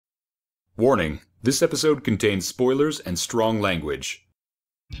Warning, this episode contains spoilers and strong language.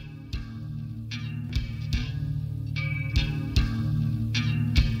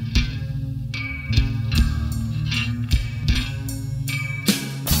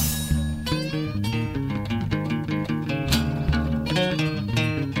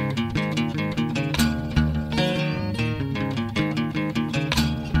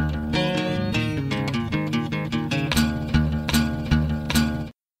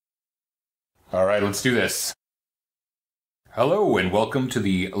 Alright, let's do this. Hello and welcome to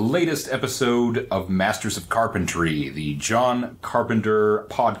the latest episode of Masters of Carpentry, the John Carpenter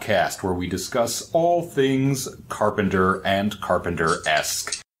podcast, where we discuss all things Carpenter and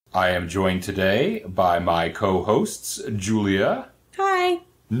Carpenter-esque. I am joined today by my co-hosts, Julia. Hi.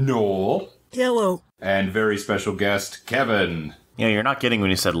 Noel. Hello. And very special guest, Kevin. Yeah, you're not kidding when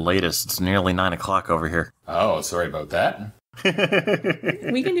you said latest. It's nearly 9 o'clock over here. Oh, sorry about that.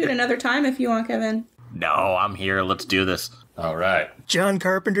 We can do it another time if you want, Kevin. No, I'm here. Let's do this. All right. John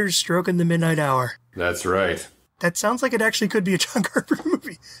Carpenter's Stroking the Midnight Hour. That's right. That sounds like it actually could be a John Carpenter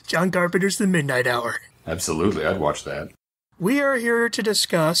movie. John Carpenter's The Midnight Hour. Absolutely, I'd watch that. We are here to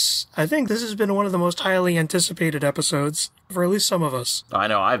discuss, I think this has been one of the most highly anticipated episodes, for at least some of us. I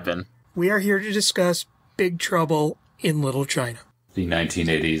know, I've been. We are here to discuss Big Trouble in Little China. The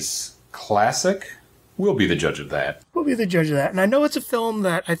 1980s classic. We'll be the judge of that. We'll be the judge of that. And I know it's a film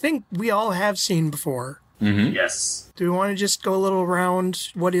that I think we all have seen before. Mm-hmm. Yes. Do we want to just go a little around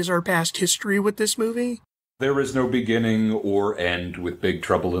what is our past history with this movie? There is no beginning or end with Big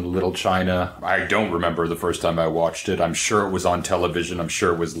Trouble in Little China. I don't remember the first time I watched it. I'm sure it was on television. I'm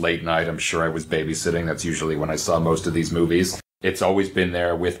sure it was late night. I'm sure I was babysitting. That's usually when I saw most of these movies. It's always been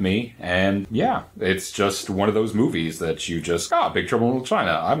there with me. And yeah, it's just one of those movies that you just, Big Trouble in Little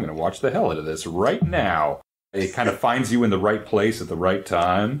China. I'm going to watch the hell out of this right now. It kind of finds you in the right place at the right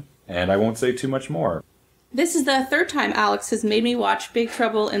time. And I won't say too much more. This is the third time Alex has made me watch Big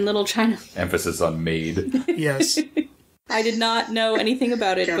Trouble in Little China. Emphasis on made. Yes. I did not know anything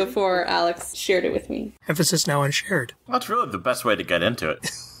about it before Alex shared it with me. Emphasis now on shared. Well, that's really the best way to get into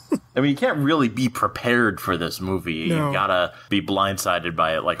it. I mean, you can't really be prepared for this movie. No. You gotta be blindsided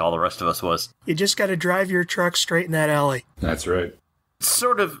by it like all the rest of us was. You just gotta drive your truck straight in that alley. That's right.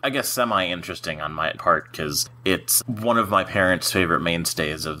 Sort of, I guess, semi-interesting on my part, because it's one of my parents' favorite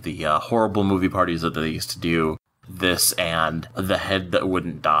mainstays of the horrible movie parties that they used to do. This and The Head That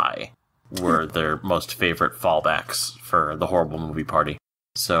Wouldn't Die were their most favorite fallbacks for the horrible movie party.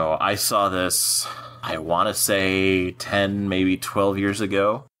 So I saw this, I want to say 10, maybe 12 years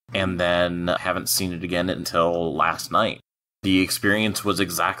ago, and then haven't seen it again until last night. The experience was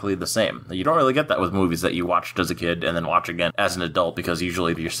exactly the same. You don't really get that with movies that you watched as a kid and then watch again as an adult, because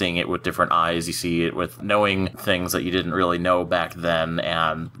usually you're seeing it with different eyes. You see it with knowing things that you didn't really know back then,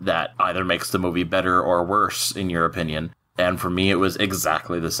 and that either makes the movie better or worse, in your opinion. And for me, it was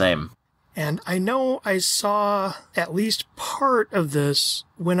exactly the same. And I know I saw at least part of this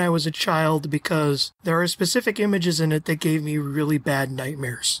when I was a child, because there are specific images in it that gave me really bad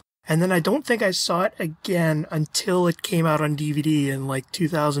nightmares. And then I don't think I saw it again until it came out on DVD in like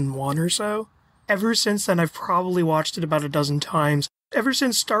 2001 or so. Ever since then, I've probably watched it about a dozen times. Ever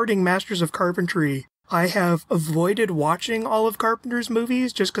since starting Masters of Carpentry, I have avoided watching all of Carpenter's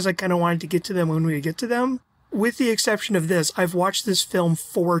movies just because I kind of wanted to get to them when we get to them. With the exception of this, I've watched this film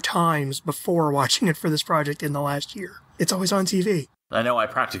 4 times before watching it for this project in the last year. It's always on TV. I know I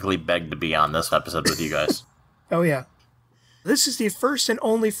practically begged to be on this episode with you guys. Oh, yeah. This is the first and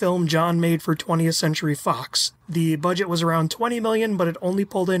only film John made for 20th Century Fox. The budget was around $20 million, but it only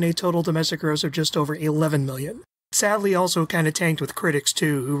pulled in a total domestic gross of just over $11 million. Sadly, also kind of tanked with critics,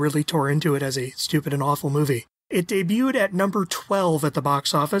 too, who really tore into it as a stupid and awful movie. It debuted at number 12 at the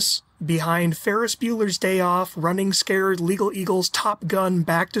box office, behind Ferris Bueller's Day Off, Running Scared, Legal Eagles, Top Gun,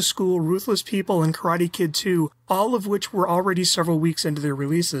 Back to School, Ruthless People, and Karate Kid 2, all of which were already several weeks into their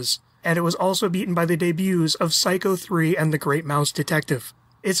releases. And it was also beaten by the debuts of Psycho 3 and The Great Mouse Detective.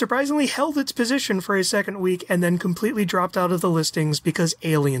 It surprisingly held its position for a second week and then completely dropped out of the listings because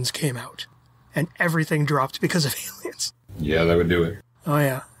Aliens came out. And everything dropped because of Aliens. Yeah, that would do it. Oh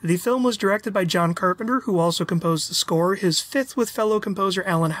yeah. The film was directed by John Carpenter, who also composed the score, his fifth with fellow composer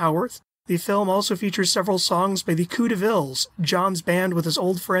Alan Howarth. The film also features several songs by the Coup de Villes, John's band with his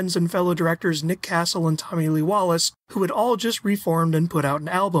old friends and fellow directors Nick Castle and Tommy Lee Wallace, who had all just reformed and put out an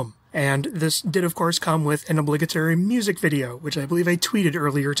album. And this did, of course, come with an obligatory music video, which I believe I tweeted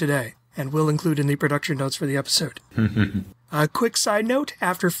earlier today, and will include in the production notes for the episode. A quick side note,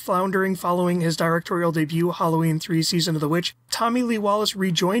 after floundering following his directorial debut, Halloween 3 Season of the Witch, Tommy Lee Wallace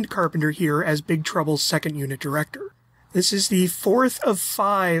rejoined Carpenter here as Big Trouble's second unit director. This is the fourth of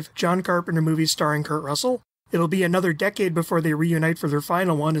 5 John Carpenter movies starring Kurt Russell. It'll be another decade before they reunite for their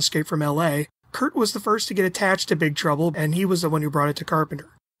final one, Escape from L.A. Kurt was the first to get attached to Big Trouble, and he was the one who brought it to Carpenter.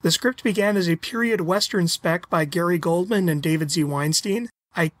 The script began as a period western spec by Gary Goldman and David Z. Weinstein.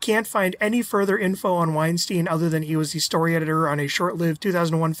 I can't find any further info on Weinstein other than he was the story editor on a short-lived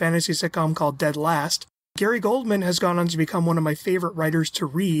 2001 fantasy sitcom called Dead Last. Gary Goldman has gone on to become one of my favorite writers to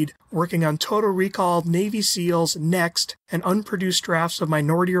read, working on Total Recall, Navy SEALs, Next, and unproduced drafts of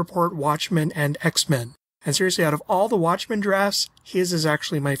Minority Report, Watchmen, and X-Men. And seriously, out of all the Watchmen drafts, his is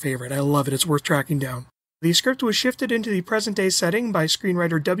actually my favorite. I love it. It's worth tracking down. The script was shifted into the present-day setting by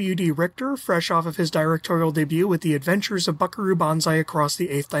screenwriter W.D. Richter, fresh off of his directorial debut with The Adventures of Buckaroo Banzai Across the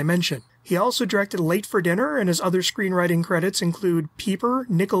Eighth Dimension. He also directed Late for Dinner, and his other screenwriting credits include Peeper,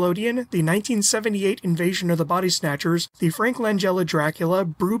 Nickelodeon, the 1978 Invasion of the Body Snatchers, the Frank Langella Dracula,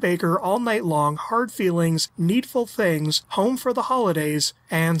 Brubaker, All Night Long, Hard Feelings, Needful Things, Home for the Holidays,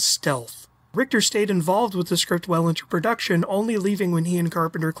 and Stealth. Richter stayed involved with the script well into production, only leaving when he and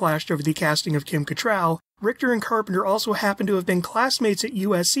Carpenter clashed over the casting of Kim Cattrall. Richter and Carpenter also happened to have been classmates at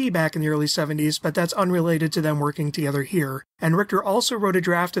USC back in the early 70s, but that's unrelated to them working together here. And Richter also wrote a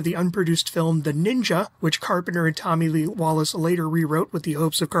draft of the unproduced film The Ninja, which Carpenter and Tommy Lee Wallace later rewrote with the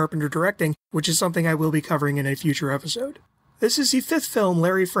hopes of Carpenter directing, which is something I will be covering in a future episode. This is the 5th film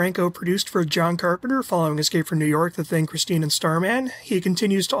Larry Franco produced for John Carpenter following Escape from New York, The Thing, Christine, and Starman. He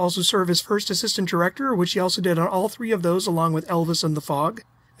continues to also serve as first assistant director, which he also did on all 3 of those along with Elvis and the Fog.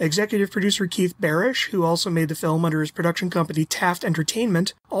 Executive producer Keith Barish, who also made the film under his production company Taft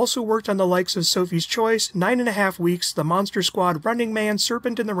Entertainment, also worked on the likes of Sophie's Choice, 9.5 Weeks, The Monster Squad, Running Man,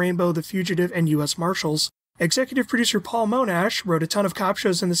 Serpent in the Rainbow, The Fugitive, and U.S. Marshals. Executive producer Paul Monash wrote a ton of cop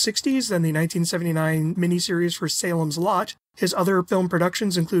shows in the 60s, then the 1979 miniseries for Salem's Lot. His other film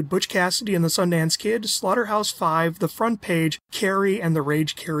productions include Butch Cassidy and the Sundance Kid, Slaughterhouse-5, The Front Page, Carrie, and The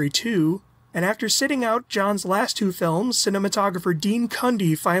Rage Carrie 2. And after sitting out John's last 2 films, cinematographer Dean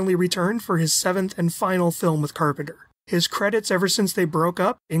Cundy finally returned for his 7th and final film with Carpenter. His credits ever since they broke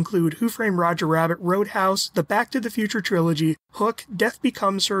up include Who Framed Roger Rabbit, Roadhouse, the Back to the Future trilogy, Hook, Death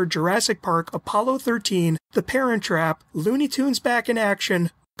Becomes Her, Jurassic Park, Apollo 13, The Parent Trap, Looney Tunes Back in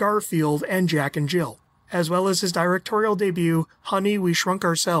Action, Garfield, and Jack and Jill, as well as his directorial debut, Honey, We Shrunk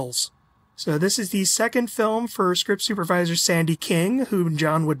Ourselves. So this is the 2nd film for script supervisor Sandy King, whom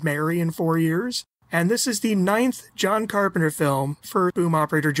John would marry in 4 years, and this is the 9th John Carpenter film for boom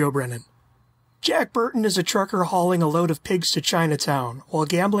operator Joe Brennan. Jack Burton is a trucker hauling a load of pigs to Chinatown. While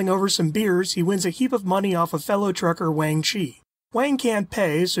gambling over some beers, he wins a heap of money off of fellow trucker Wang Chi. Wang can't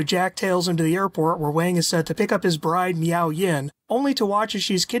pay, so Jack tails him to the airport where Wang is set to pick up his bride Miao Yin, only to watch as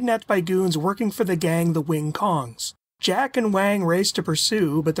she's kidnapped by goons working for the gang the Wing Kongs. Jack and Wang race to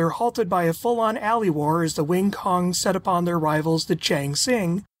pursue, but they're halted by a full-on alley war as the Wing Kongs set upon their rivals the Chang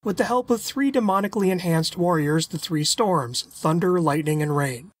Sing, with the help of 3 demonically enhanced warriors, the 3 Storms, Thunder, Lightning, and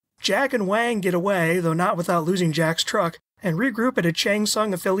Rain. Jack and Wang get away, though not without losing Jack's truck, and regroup at a Chang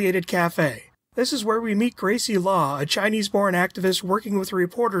Sung-affiliated cafe. This is where we meet Gracie Law, a Chinese-born activist working with a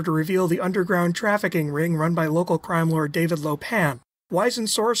reporter to reveal the underground trafficking ring run by local crime lord David Lo Pan. Wizened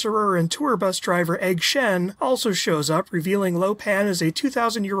sorcerer and tour bus driver Egg Shen also shows up, revealing Lo Pan is a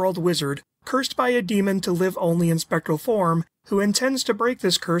 2,000-year-old wizard, cursed by a demon to live only in spectral form, who intends to break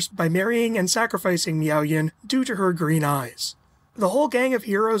this curse by marrying and sacrificing Miao Yin due to her green eyes. The whole gang of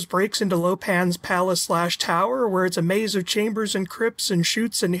heroes breaks into Lo Pan's palace/tower, where it's a maze of chambers and crypts and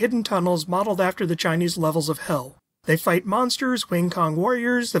chutes and hidden tunnels modeled after the Chinese levels of hell. They fight monsters, Wing Kong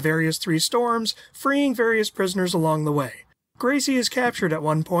warriors, the various 3 Storms, freeing various prisoners along the way. Gracie is captured at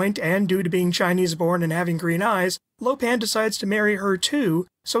one point, and due to being Chinese-born and having green eyes, Lo Pan decides to marry her too,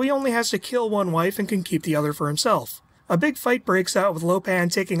 so he only has to kill one wife and can keep the other for himself. A big fight breaks out with Lo Pan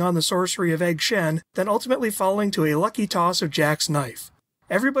taking on the sorcery of Egg Shen, then ultimately falling to a lucky toss of Jack's knife.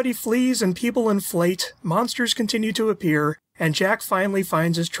 Everybody flees and people inflate, monsters continue to appear, and Jack finally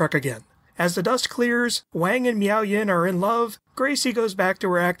finds his truck again. As the dust clears, Wang and Miao Yin are in love, Gracie goes back to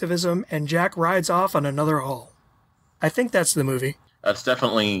her activism, and Jack rides off on another haul. I think that's the movie. That's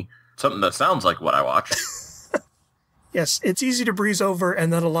definitely something that sounds like what I watched. Yes, it's easy to breeze over,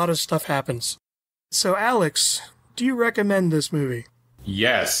 and then a lot of stuff happens. So, Alex, do you recommend this movie?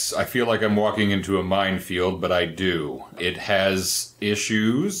 Yes, I feel like I'm walking into a minefield, but I do. It has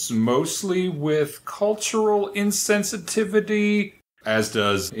issues, mostly with cultural insensitivity, as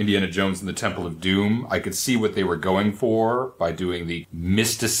does Indiana Jones and the Temple of Doom. I could see what they were going for by doing the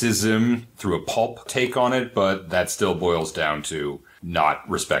mysticism through a pulp take on it, but that still boils down to not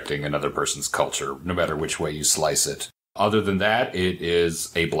respecting another person's culture, no matter which way you slice it. Other than that, it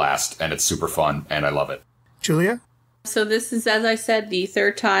is a blast, and it's super fun, and I love it. Julia? So this is, as I said, the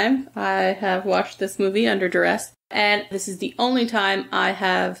third time I have watched this movie under duress. And this is the only time I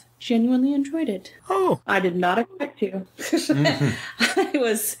have genuinely enjoyed it. Oh. I did not expect to. I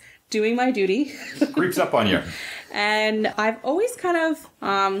was doing my duty. Creeps up on you. And I've always kind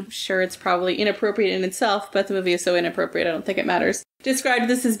of, sure it's probably inappropriate in itself, but the movie is so inappropriate I don't think it matters, described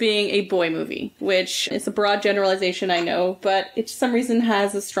this as being a boy movie, which is a broad generalization, I know, but it for some reason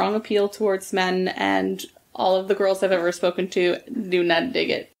has a strong appeal towards men, and all of the girls I've ever spoken to do not dig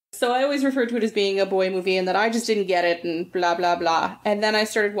it. So I always refer to it as being a boy movie and that I just didn't get it and blah, blah, blah. And then I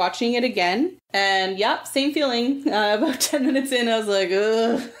started watching it again, and yep, same feeling. About 10 minutes in, I was like,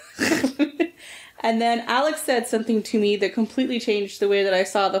 ugh. And then Alex said something to me that completely changed the way that I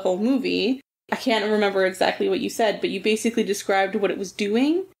saw the whole movie. I can't remember exactly what you said, but you basically described what it was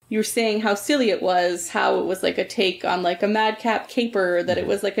doing. You were saying how silly it was, how it was like a take on like a madcap caper, that it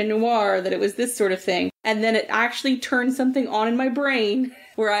was like a noir, that it was this sort of thing. And then it actually turned something on in my brain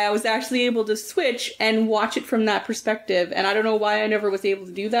where I was actually able to switch and watch it from that perspective. And I don't know why I never was able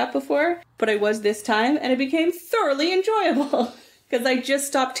to do that before, but I was this time, and it became thoroughly enjoyable. Because I just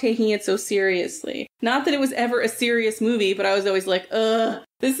stopped taking it so seriously. Not that it was ever a serious movie, but I was always like, ugh,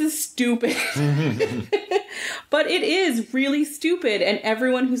 this is stupid. But it is really stupid, and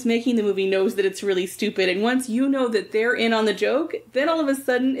everyone who's making the movie knows that it's really stupid. And once you know that they're in on the joke, then all of a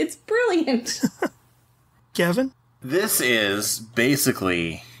sudden, it's brilliant. Kevin? This is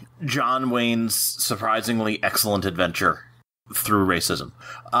basically John Wayne's surprisingly excellent adventure through racism.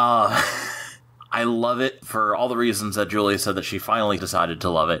 I love it for all the reasons that Julia said that she finally decided to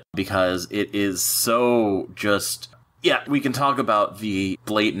love it, because it is so just... Yeah, we can talk about the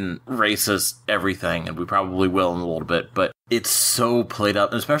blatant racist everything, and we probably will in a little bit, but it's so played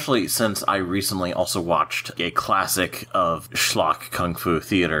up, especially since I recently also watched a classic of schlock kung fu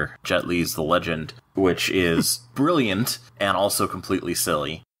theater, Jet Li's The Legend, which is brilliant and also completely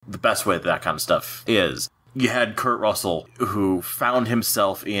silly. The best way that kind of stuff is... You had Kurt Russell, who found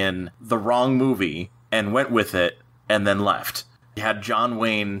himself in the wrong movie and went with it and then left. You had John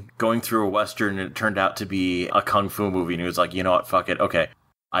Wayne going through a Western and it turned out to be a Kung Fu movie, and he was like, you know what, fuck it, okay.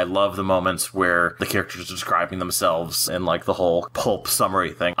 I love the moments where the characters are describing themselves and like the whole pulp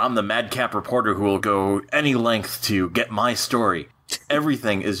summary thing. I'm the madcap reporter who will go any length to get my story.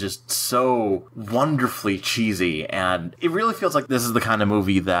 Everything is just so wonderfully cheesy, and it really feels like this is the kind of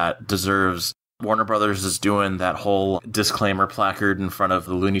movie that deserves... Warner Brothers is doing that whole disclaimer placard in front of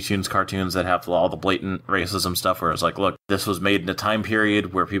the Looney Tunes cartoons that have all the blatant racism stuff, where it's like, look, this was made in a time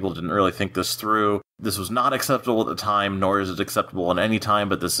period where people didn't really think this through. This was not acceptable at the time, nor is it acceptable in any time,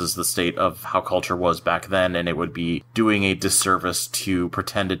 but this is the state of how culture was back then, and it would be doing a disservice to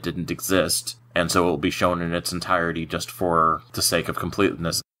pretend it didn't exist. And so it will be shown in its entirety just for the sake of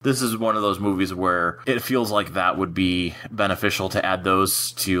completeness. This is one of those movies where it feels like that would be beneficial to add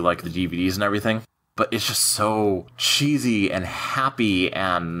those to like the DVDs and everything. But it's just so cheesy and happy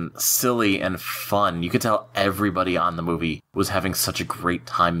and silly and fun. You could tell everybody on the movie was having such a great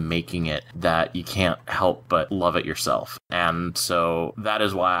time making it that you can't help but love it yourself. And so that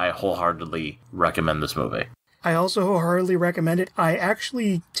is why I wholeheartedly recommend this movie. I also wholeheartedly recommend it. I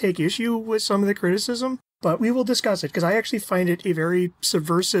actually take issue with some of the criticism, but we will discuss it, because I actually find it a very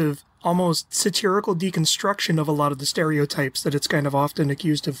subversive, almost satirical deconstruction of a lot of the stereotypes that it's kind of often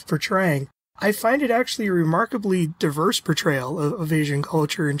accused of portraying. I find it actually a remarkably diverse portrayal of Asian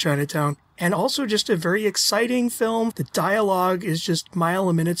culture in Chinatown, and also just a very exciting film. The dialogue is just mile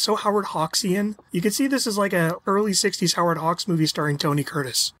a minute, so Howard Hawksian. You could see this as like a early 60s Howard Hawks movie starring Tony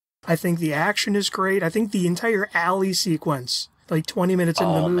Curtis. I think the action is great. I think the entire alley sequence, like 20 minutes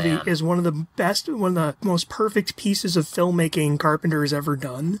into the movie, is one of the best, one of the most perfect pieces of filmmaking Carpenter has ever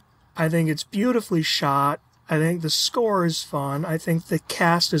done. I think it's beautifully shot. I think the score is fun. I think the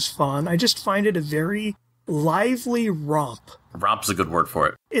cast is fun. I just find it a very lively romp. Romp's a good word for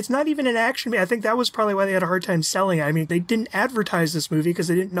it. It's not even an action movie. I think that was probably why they had a hard time selling it. I mean, they didn't advertise this movie because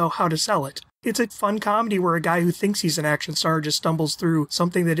they didn't know how to sell it. It's a fun comedy where a guy who thinks he's an action star just stumbles through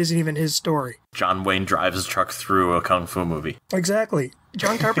something that isn't even his story. John Wayne drives his truck through a kung fu movie. Exactly.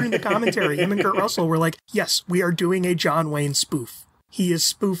 John Carpenter in the commentary, him and Kurt Russell were like, yes, we are doing a John Wayne spoof. He is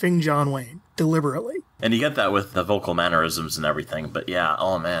spoofing John Wayne, deliberately. And you get that with the vocal mannerisms and everything, but yeah,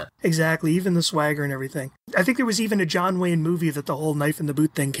 oh man. Exactly, even the swagger and everything. I think there was even a John Wayne movie that the whole knife in the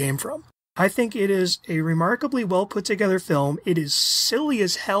boot thing came from. I think it is a remarkably well put together film. It is silly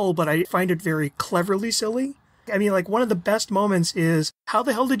as hell, but I find it very cleverly silly. I mean, like, one of the best moments is, how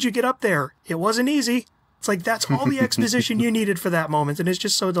the hell did you get up there? It wasn't easy. It's like, that's all the exposition you needed for that moment, and it's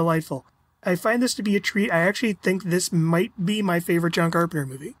just so delightful. I find this to be a treat. I actually think this might be my favorite John Carpenter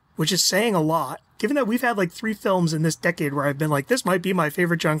movie. which is saying a lot. Given that we've had like 3 films in this decade where I've been like, this might be my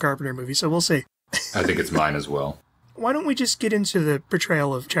favorite John Carpenter movie, so we'll see. I think it's mine as well. Why don't we just get into the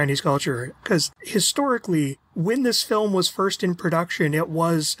portrayal of Chinese culture? Because historically, when this film was first in production, it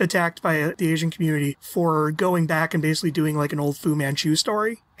was attacked by the Asian community for going back and basically doing like an old Fu Manchu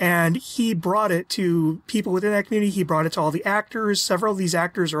story. And he brought it to people within that community. He brought it to all the actors. Several of these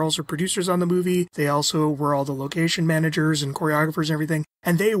actors are also producers on the movie. They also were all the location managers and choreographers and everything.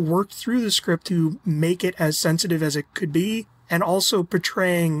 And they worked through the script to make it as sensitive as it could be, and also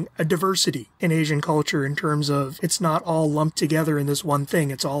portraying a diversity in Asian culture in terms of it's not all lumped together in this one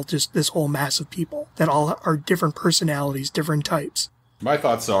thing. It's all just this whole mass of people that all are different personalities, different types. My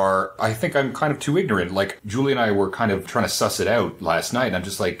thoughts are, I think I'm kind of too ignorant. Like, Julie and I were kind of trying to suss it out last night. And I'm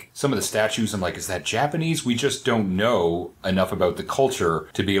just like, some of the statues, I'm like, is that Japanese? We just don't know enough about the culture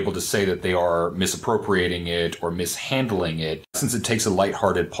to be able to say that they are misappropriating it or mishandling it. Since it takes a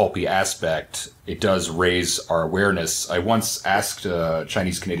lighthearted, pulpy aspect, it does raise our awareness. I once asked a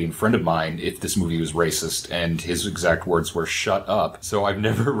Chinese-Canadian friend of mine if this movie was racist, and his exact words were, shut up. So I've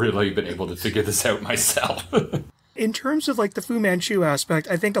never really been able to figure this out myself. In terms of like the Fu Manchu aspect,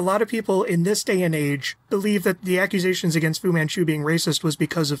 I think a lot of people in this day and age believe that the accusations against Fu Manchu being racist was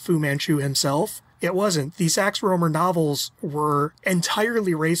because of Fu Manchu himself. It wasn't. The Sax Rohmer novels were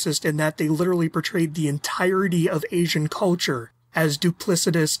entirely racist in that they literally portrayed the entirety of Asian culture as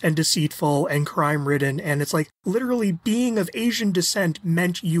duplicitous and deceitful and crime-ridden, and it's like literally being of Asian descent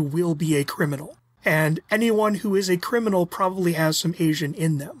meant you will be a criminal. And anyone who is a criminal probably has some Asian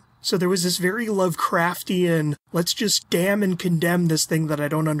in them. So there was this very Lovecraftian, let's just damn and condemn this thing that I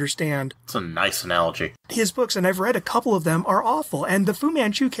don't understand. It's a nice analogy. His books, and I've read a couple of them, are awful. And the Fu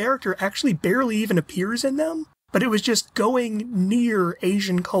Manchu character actually barely even appears in them. But it was just going near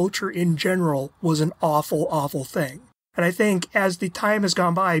Asian culture in general was an awful, awful thing. And I think as the time has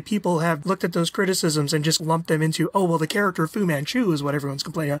gone by, people have looked at those criticisms and just lumped them into, oh, well, the character of Fu Manchu is what everyone's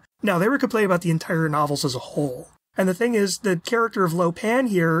complaining about. No, they were complaining about the entire novels as a whole. And the thing is, the character of Lo Pan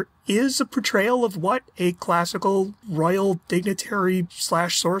here is a portrayal of what a classical royal dignitary /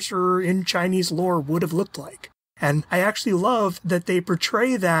 sorcerer in Chinese lore would have looked like. And I actually love that they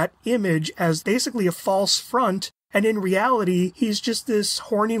portray that image as basically a false front, and in reality, he's just this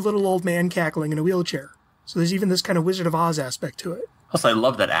horny little old man cackling in a wheelchair. So there's even this kind of Wizard of Oz aspect to it. Plus, I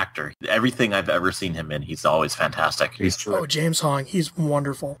love that actor. Everything I've ever seen him in, he's always fantastic. He's true. Oh, James Hong, he's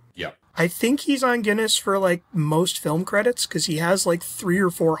wonderful. Yeah. I think he's on Guinness for, like, most film credits, because he has, like, 300 or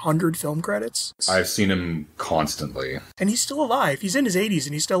 400 film credits. I've seen him constantly. And he's still alive. He's in his 80s,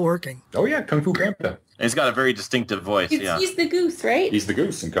 and he's still working. Oh, yeah, Kung Fu Panda. He's got a very distinctive voice, yeah. He's the goose, right? He's the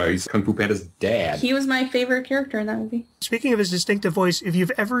goose, and he's Kung Fu Panda's dad. He was my favorite character in that movie. Speaking of his distinctive voice, if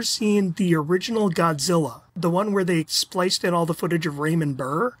you've ever seen the original Godzilla, the one where they spliced in all the footage of Raymond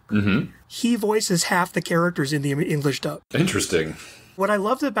Burr, he voices half the characters in the English dub. Interesting. What I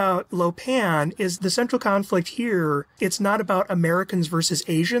loved about Lo Pan is the central conflict here, it's not about Americans versus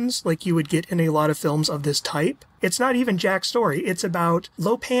Asians like you would get in a lot of films of this type. It's not even Jack's story. It's about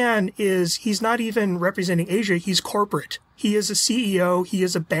Lo Pan he's not even representing Asia, he's corporate. He is a CEO, he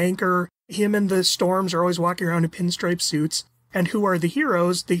is a banker. Him and the Storms are always walking around in pinstripe suits. And who are the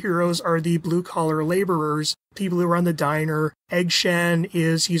heroes? The heroes are the blue-collar laborers, people who run the diner. Egg Shen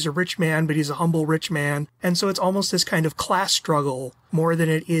he's a rich man, but he's a humble rich man. And so it's almost this kind of class struggle more than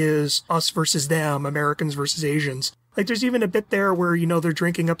it is us versus them, Americans versus Asians. Like, there's even a bit there where, you know, they're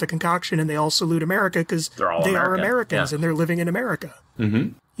drinking up the concoction and they all salute America because they are Americans and they're living in America.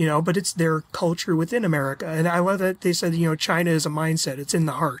 Mm-hmm. You know, but it's their culture within America. And I love that they said, you know, China is a mindset. It's in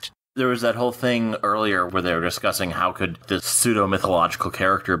the heart. There was that whole thing earlier where they were discussing how could this pseudo-mythological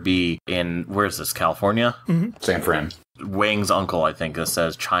character be in, where's this, California? Mm-hmm. San Fran. Wang's uncle, I think, that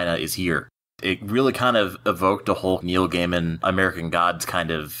says China is here. It really kind of evoked a whole Neil Gaiman American Gods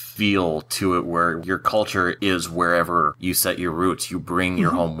kind of feel to it where your culture is wherever you set your roots. You bring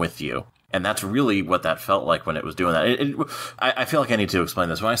your home with you. And that's really what that felt like when it was doing that. I feel like I need to explain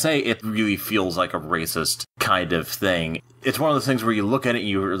this. When I say it really feels like a racist kind of thing, it's one of those things where you look at it and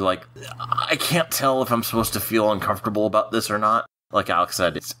you're like, I can't tell if I'm supposed to feel uncomfortable about this or not. Like Alex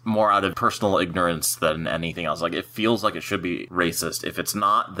said, it's more out of personal ignorance than anything else. Like, it feels like it should be racist. If it's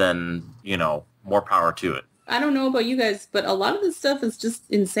not, then, you know, more power to it. I don't know about you guys, but a lot of this stuff is just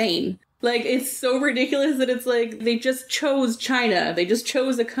insane. Like, it's so ridiculous that it's like, they just chose China. They just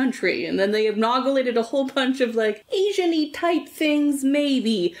chose a country. And then they inaugurated a whole bunch of, like, Asian-y type things,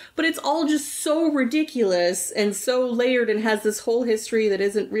 maybe. But it's all just so ridiculous and so layered and has this whole history that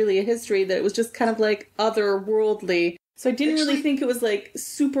isn't really a history, that it was just kind of, like, otherworldly. So I didn't really think it was like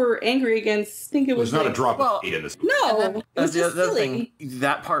super angry against. I think it was There's not like, a drop of hate in this. No, it was just silly.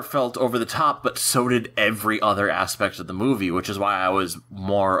 That part felt over the top, but so did every other aspect of the movie, which is why I was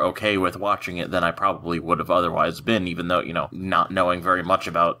more okay with watching it than I probably would have otherwise been, even though, not knowing very much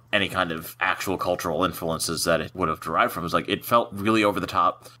about any kind of actual cultural influences that it would have derived from. It was like, it felt really over the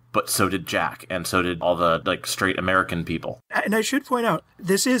top, but so did Jack, and so did all the, straight American people. And I should point out,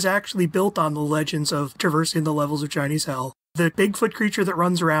 this is actually built on the legends of traversing the levels of Chinese hell. The Bigfoot creature that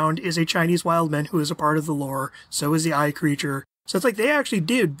runs around is a Chinese wildman who is a part of the lore. So is the eye creature. So it's like they actually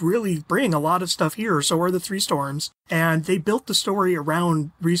did really bring a lot of stuff here. So are the Three Storms. And they built the story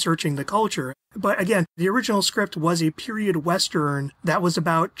around researching the culture. But again, the original script was a period Western that was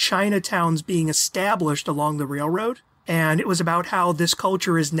about Chinatowns being established along the railroad. And it was about how this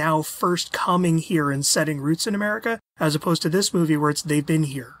culture is now first coming here and setting roots in America, as opposed to this movie where it's they've been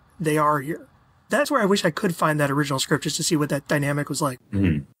here. They are here. That's where I wish I could find that original script just to see what that dynamic was like.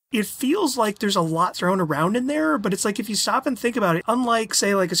 Mm-hmm. It feels like there's a lot thrown around in there, but it's like if you stop and think about it, unlike,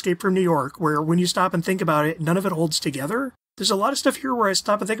 say, like Escape from New York, where when you stop and think about it, none of it holds together. There's a lot of stuff here where I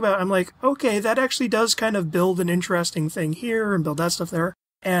stop and think about it, I'm like, okay, that actually does kind of build an interesting thing here and build that stuff there.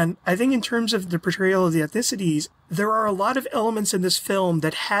 And I think in terms of the portrayal of the ethnicities, there are a lot of elements in this film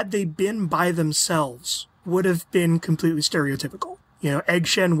that, had they been by themselves, would have been completely stereotypical. Egg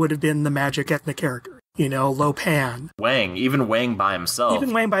Shen would have been the magic ethnic character. Lo Pan. Even Wang by himself.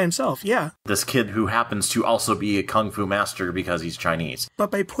 Even Wang by himself, yeah. This kid who happens to also be a kung fu master because he's Chinese.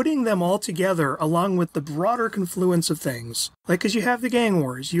 But by putting them all together, along with the broader confluence of things, because you have the gang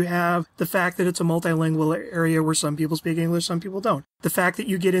wars, you have the fact that it's a multilingual area where some people speak English, some people don't. The fact that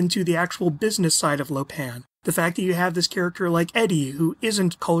you get into the actual business side of Lo Pan. The fact that you have this character like Eddie, who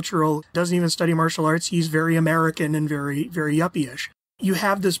isn't cultural, doesn't even study martial arts, he's very American and very, very yuppie-ish. You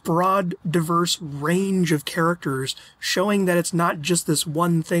have this broad, diverse range of characters showing that it's not just this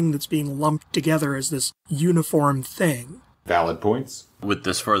one thing that's being lumped together as this uniform thing. Valid points. With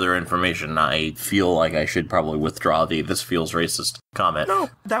this further information, I feel like I should probably withdraw the "this feels racist" comment. No,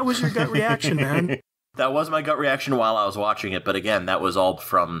 that was your gut reaction, man. That was my gut reaction while I was watching it, but again, that was all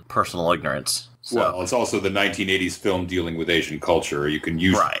from personal ignorance. So. Well, it's also the 1980s film dealing with Asian culture. You can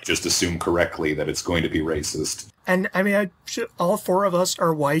usually just assume correctly that it's going to be racist. And, I mean, all four of us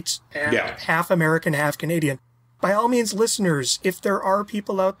are white and half American, half Canadian. By all means, listeners, if there are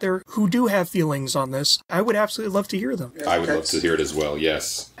people out there who do have feelings on this, I would absolutely love to hear them. I would love to hear it as well,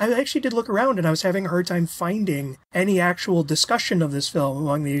 yes. I actually did look around, and I was having a hard time finding any actual discussion of this film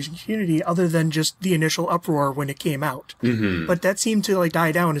among the Asian community other than just the initial uproar when it came out. Mm-hmm. But that seemed to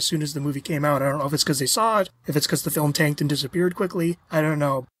die down as soon as the movie came out. I don't know if it's because they saw it, if it's because the film tanked and disappeared quickly. I don't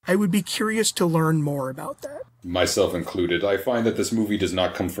know. I would be curious to learn more about that. Myself included. I find that this movie does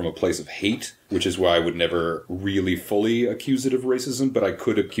not come from a place of hate, which is why I would never really fully accuse it of racism, but I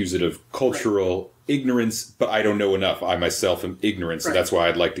could accuse it of cultural ignorance, but I don't know enough. I myself am ignorant, so that's why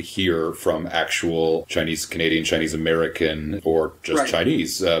I'd like to hear from actual Chinese Canadian, Chinese American, or just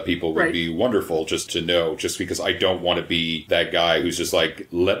Chinese people would be wonderful just to know, just because I don't want to be that guy who's just like,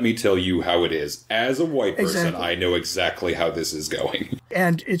 let me tell you how it is. As a white person, I know exactly how this is going.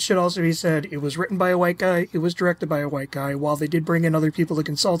 And it should also be said, it was written by a white guy, it was directed by a white guy. While they did bring in other people to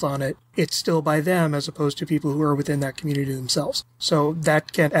consult on it, it's still by them as opposed to people who are within that community themselves. So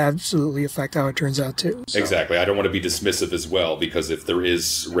that can absolutely affect how it turns out too. So. Exactly. I don't want to be dismissive as well, because if there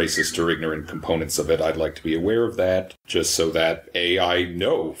is racist or ignorant components of it, I'd like to be aware of that, just so that, I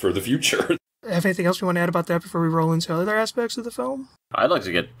know for the future. Have anything else we want to add about that before we roll into other aspects of the film? I'd like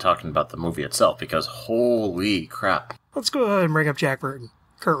to get talking about the movie itself, because holy crap. Let's go ahead and bring up Jack Burton.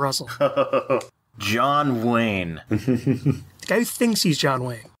 Kurt Russell. John Wayne. The guy who thinks he's John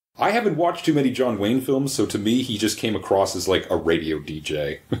Wayne. I haven't watched too many John Wayne films, so to me, he just came across as like a radio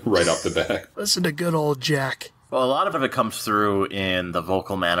DJ right off the bat. Listen to good old Jack. Well, a lot of it comes through in the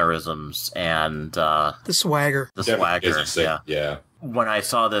vocal mannerisms and the swagger. The swagger, yeah. When I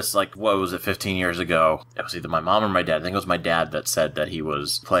saw this, 15 years ago, it was either my mom or my dad. I think it was my dad that said that he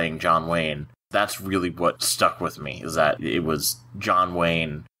was playing John Wayne. That's really what stuck with me, is that it was John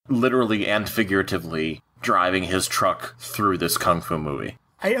Wayne, literally and figuratively, driving his truck through this kung fu movie.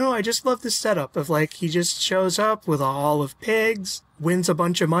 I just love this setup of, he just shows up with a haul of pigs, wins a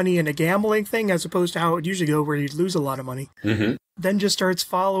bunch of money in a gambling thing, as opposed to how it would usually go, where he'd lose a lot of money. Mm-hmm. Then just starts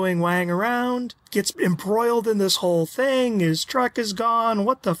following Wang around, gets embroiled in this whole thing, his truck is gone,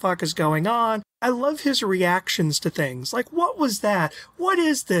 what the fuck is going on? I love his reactions to things. What was that? What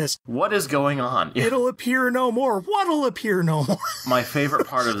is this? What is going on? It'll appear no more. What'll appear no more? My favorite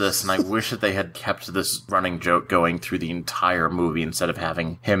part of this, and I wish that they had kept this running joke going through the entire movie instead of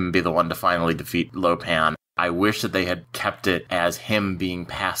having him be the one to finally defeat Lo Pan. I wish that they had kept it as him being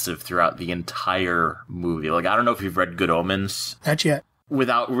passive throughout the entire movie. Like, I don't know if you've read Good Omens. Not yet.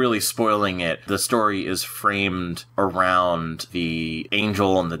 Without really spoiling it, the story is framed around the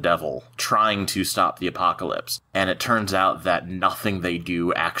angel and the devil trying to stop the apocalypse. And it turns out that nothing they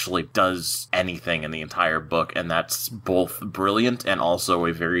do actually does anything in the entire book. And that's both brilliant and also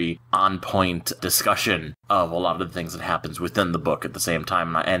a very on-point discussion of a lot of the things that happens within the book at the same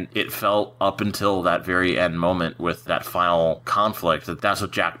time. And it felt up until that very end moment with that final conflict that that's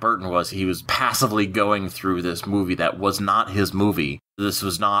what Jack Burton was. He was passively going through this movie that was not his movie. This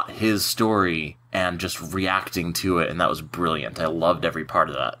was not his story, and just reacting to it, and that was brilliant. I loved every part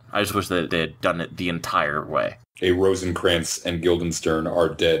of that. I just wish that they had done it the entire way. A Rosencrantz and Guildenstern are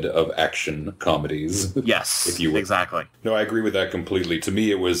dead of action comedies. Yes, if you will. Exactly. No, I agree with that completely. To me,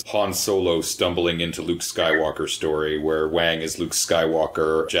 it was Han Solo stumbling into Luke Skywalker's story, where Wang is Luke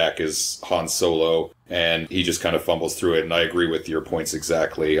Skywalker, Jack is Han Solo, and he just kind of fumbles through it, and I agree with your points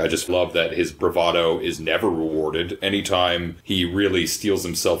exactly. I just love that his bravado is never rewarded. Anytime he really steels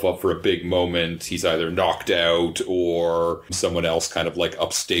himself up for a big moment, he's either knocked out or someone else kind of like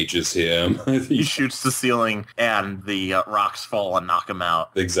upstages him. He shoots the ceiling and the rocks fall and knock him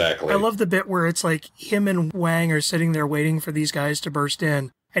out. Exactly. I love the bit where it's like him and Wang are sitting there waiting for these guys to burst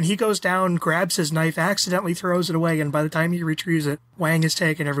in. And he goes down, grabs his knife, accidentally throws it away, and by the time he retrieves it, Wang has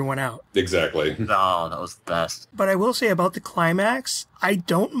taken everyone out. Exactly. Oh, that was the best. But I will say about the climax, I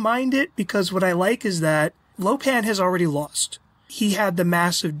don't mind it because what I like is that Lo Pan has already lost. He had the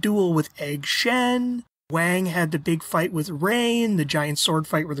massive duel with Egg Shen. Wang had the big fight with Rain, the giant sword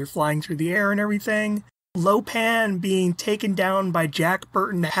fight where they're flying through the air and everything. Lo Pan being taken down by Jack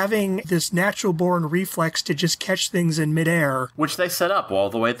Burton, having this natural-born reflex to just catch things in midair. Which they set up all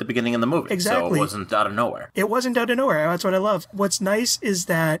the way at the beginning of the movie. Exactly. So it wasn't out of nowhere. It wasn't out of nowhere. That's what I love. What's nice is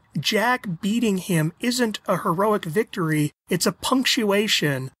that Jack beating him isn't a heroic victory. It's a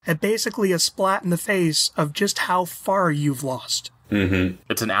punctuation and basically a splat in the face of just how far you've lost. Mm-hmm.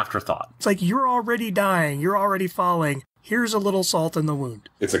 It's an afterthought. It's like, you're already dying. You're already falling. Here's a little salt in the wound.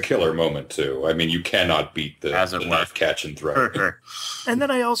 It's a killer moment, too. I mean, you cannot beat the knife catch and throw. And then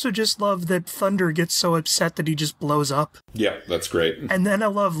I also just love that Thunder gets so upset that he just blows up. Yeah, that's great. And then I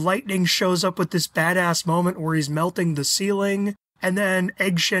love Lightning shows up with this badass moment where he's melting the ceiling. And then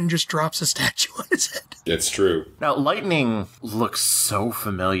Egg Shen just drops a statue on his head. It's true. Now, Lightning looks so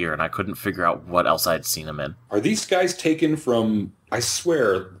familiar, and I couldn't figure out what else I'd seen him in. Are these guys taken from... I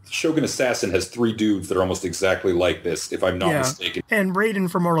swear, Shogun Assassin has 3 dudes that are almost exactly like this, if I'm not mistaken. And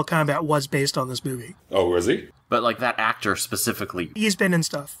Raiden from Mortal Kombat was based on this movie. Oh, was he? But, like, that actor specifically... He's been in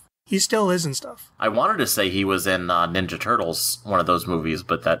stuff. He still is in stuff. I wanted to say he was in Ninja Turtles, one of those movies,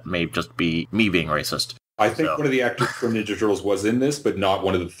 but that may just be me being racist. I think one of the actors from Ninja Turtles was in this, but not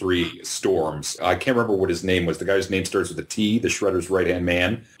one of the 3 Storms. I can't remember what his name was. The guy's name starts with a T, the Shredder's right-hand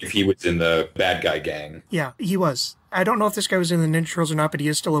man, if he was in the bad guy gang. Yeah, he was. I don't know if this guy was in the Ninja Turtles or not, but he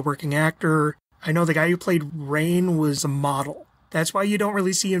is still a working actor. I know the guy who played Rain was a model. That's why you don't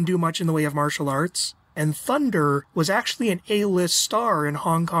really see him do much in the way of martial arts. And Thunder was actually an A-list star in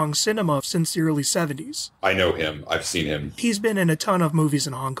Hong Kong cinema since the early 70s. I know him. I've seen him. He's been in a ton of movies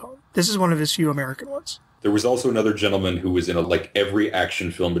in Hong Kong. This is one of his few American ones. There was also another gentleman who was in every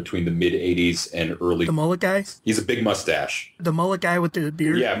action film between the mid-'80s and early... The mullet guy? He's a big mustache. The mullet guy with the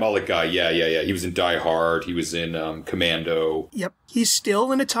beard? Yeah, mullet guy. Yeah. He was in Die Hard. He was in Commando. Yep. He's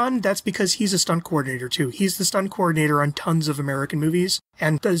still in a ton. That's because he's a stunt coordinator, too. He's the stunt coordinator on tons of American movies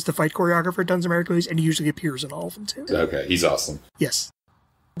and does the fight choreographer on tons of American movies, and he usually appears in all of them, too. Okay, he's awesome. Yes.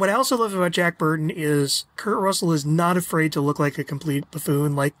 What I also love about Jack Burton is Kurt Russell is not afraid to look like a complete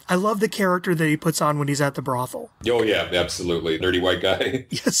buffoon. Like, I love the character that he puts on when he's at the brothel. Oh, yeah, absolutely. Nerdy white guy.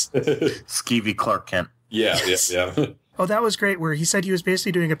 Yes. Skeevy Clark Kent. Yeah. Oh, that was great, where he said he was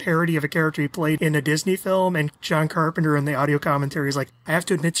basically doing a parody of a character he played in a Disney film, and John Carpenter in the audio commentary is like, I have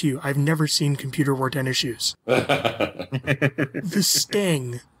to admit to you, I've never seen Computer Wore Tennis Shoes. The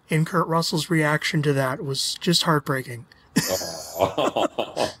sting in Kurt Russell's reaction to that was just heartbreaking.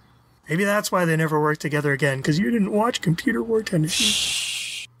 Maybe that's why they never worked together again, because you didn't watch Computer Wore Tennis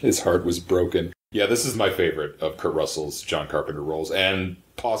Shoes. His heart was broken. Yeah, this is my favorite of Kurt Russell's John Carpenter roles, and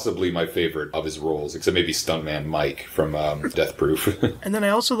possibly my favorite of his roles, except maybe Stuntman Mike from Death Proof. And then I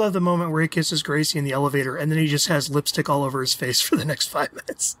also love the moment where he kisses Gracie in the elevator, and then he just has lipstick all over his face for the next 5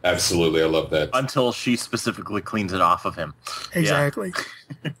 minutes. Absolutely, I love that. Until she specifically cleans it off of him. Exactly.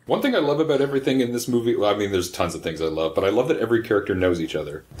 Yeah. One thing I love about everything in this movie, well, I mean, there's tons of things I love, but I love that every character knows each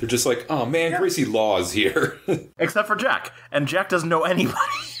other. They're just like, oh man, Gracie Law is here. Except for Jack. And Jack doesn't know anybody.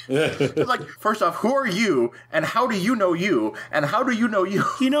 It's like, first off, who are you, and how do you know you, and how do you know you?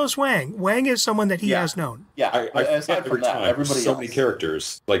 He knows Wang. Wang is someone that he has known. Yeah, I aside forget from every that, time. everybody So else. many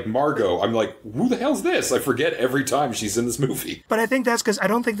characters. Like Margot, I'm like, who the hell's this? I forget every time she's in this movie. But I think that's because I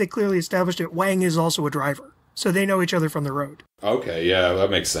don't think they clearly established it. Wang is also a driver. So they know each other from the road. Okay, yeah,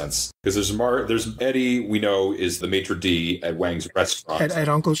 that makes sense. Because there's Eddie, we know, is the maitre d' at Wang's restaurant. At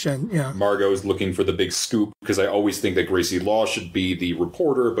Uncle Shen, yeah. Margot's looking for the big scoop, because I always think that Gracie Law should be the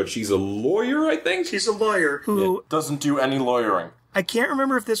reporter, but she's a lawyer, I think? She's a lawyer who... Doesn't do any lawyering. I can't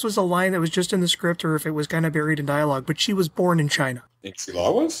remember if this was a line that was just in the script or if it was kind of buried in dialogue, but she was born in China. Gracie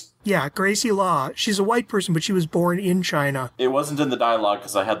Law was? Yeah, Gracie Law. She's a white person, but she was born in China. It wasn't in the dialogue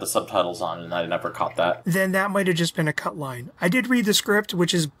because I had the subtitles on and I never caught that. Then that might have just been a cut line. I did read the script,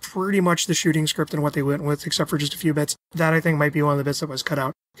 which is pretty much the shooting script and what they went with, except for just a few bits. That, I think, might be one of the bits that was cut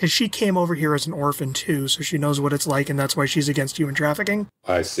out. Because she came over here as an orphan, too, so she knows what it's like, and that's why she's against human trafficking.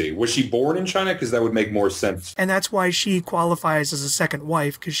 I see. Was she born in China? Because that would make more sense. And that's why she qualifies as a second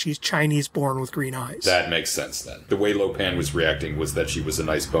wife, because she's Chinese-born with green eyes. That makes sense, then. The way Lopan was reacting was that she was a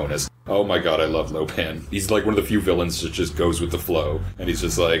nice bonus. Oh my god, I love Lopan. He's like one of the few villains that just goes with the flow. And he's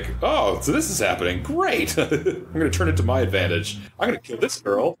just like, oh, so this is happening. Great. I'm going to turn it to my advantage. I'm going to kill this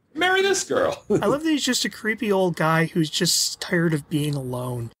girl. Marry this girl. I love that he's just a creepy old guy who's just tired of being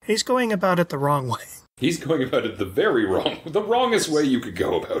alone. He's going about it the wrong way. He's going about it the wrongest way you could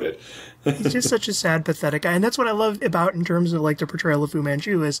go about it. He's just such a sad, pathetic guy. And that's what I love about in terms of like the portrayal of Fu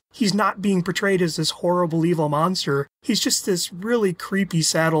Manchu is he's not being portrayed as this horrible evil monster. He's just this really creepy,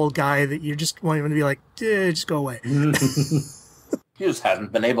 sad old guy that you just want him to be like, just go away. He just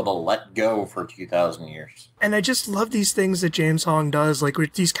hasn't been able to let go for 2,000 years. And I just love these things that James Hong does, like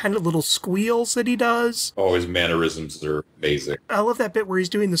with these kind of little squeals that he does. Oh, his mannerisms are amazing. I love that bit where he's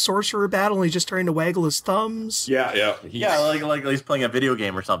doing the sorcerer battle and he's just trying to waggle his thumbs. Yeah. Like he's playing a video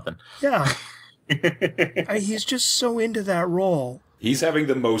game or something. Yeah. He's just so into that role. He's having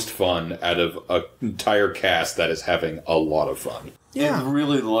the most fun out of an entire cast that is having a lot of fun. Yeah. It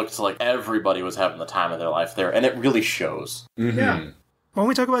really looks like everybody was having the time of their life there, and it really shows. Mm-hmm. Yeah. When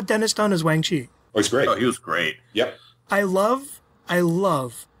we talk about Dennis Dunn as Wang Chi. Oh, he's great. Oh, he was great. Yep. I love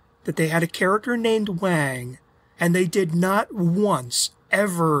that they had a character named Wang, and they did not once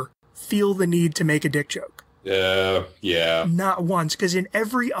ever feel the need to make a dick joke. Yeah. Not once, because in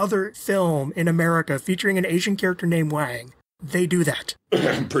every other film in America featuring an Asian character named Wang, they do that.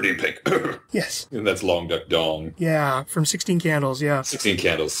 Pretty pink. Yes. And that's Long Duck Dong. Yeah, from 16 Candles, yeah. 16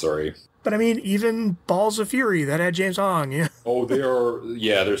 Candles, sorry. But I mean, even Balls of Fury, that had James Hong, yeah. Oh,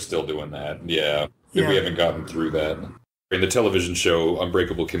 they're still doing that. Yeah. Yeah. We haven't gotten through that. In the television show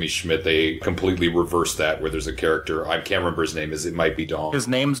Unbreakable Kimmy Schmidt, they completely reverse that, where there's a character, I can't remember his name, it might be Dong. His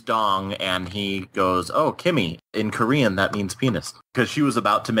name's Dong, and he goes, oh, Kimmy. In Korean, that means penis. Because she was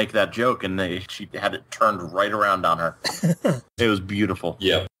about to make that joke, and she had it turned right around on her. It was beautiful.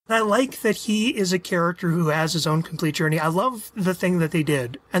 Yeah. I like that he is a character who has his own complete journey. I love the thing that they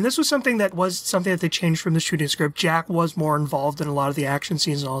did. And this was something that they changed from the shooting script. Jack was more involved in a lot of the action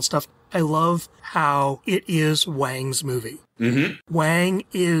scenes and all that stuff. I love how it is Wang's movie. Mm-hmm. Wang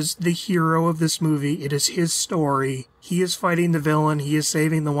is the hero of this movie. It is his story. He is fighting the villain. He is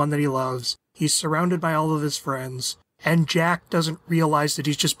saving the one that he loves. He's surrounded by all of his friends. And Jack doesn't realize that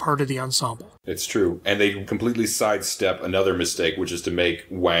he's just part of the ensemble. It's true. And they completely sidestep another mistake, which is to make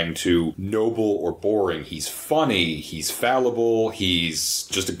Wang too noble or boring. He's funny, he's fallible, he's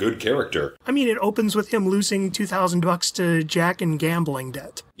just a good character. I mean, it opens with him losing $2,000 to Jack in gambling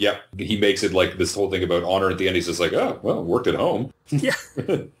debt. Yep. He makes it like this whole thing about honor at the end. He's just like, oh, well, worked at home. Yeah.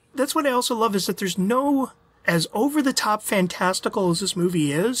 That's what I also love is that there's no, as over-the-top fantastical as this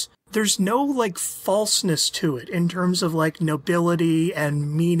movie is, there's no, like, falseness to it in terms of, like, nobility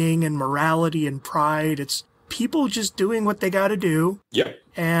and meaning and morality and pride. It's people just doing what they gotta do. Yep.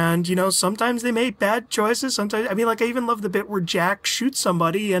 And, sometimes they make bad choices. Sometimes, I even love the bit where Jack shoots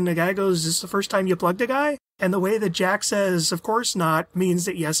somebody and the guy goes, is this the first time you plugged a guy? And the way that Jack says, of course not, means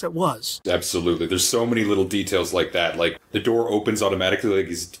that yes, it was. Absolutely. There's so many little details like that. Like, the door opens automatically.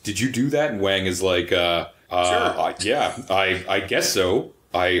 Like, did you do that? And Wang is like, Sure. Yeah, I guess so.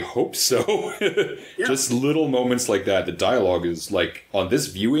 I hope so. Yeah. Just little moments like that. The dialogue is like, on this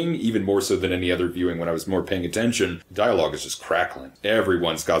viewing, even more so than any other viewing when I was more paying attention, dialogue is just crackling.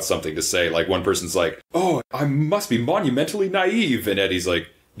 Everyone's got something to say. Like, one person's like, oh, I must be monumentally naive. And Eddie's like,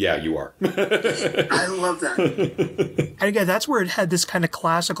 yeah, you are. I love that. And again, that's where it had this kind of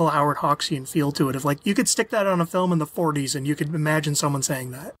classical Howard Hawksian feel to it. Of like, you could stick that on a film in the 40s and you could imagine someone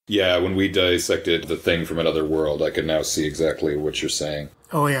saying that. Yeah, when we dissected The Thing from Another World, I could now see exactly what you're saying.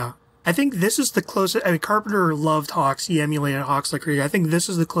 Oh, yeah. I think this is the closest. I mean, Carpenter loved Hawks. He emulated Hawks like crazy. I think this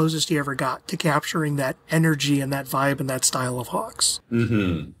is the closest he ever got to capturing that energy and that vibe and that style of Hawks.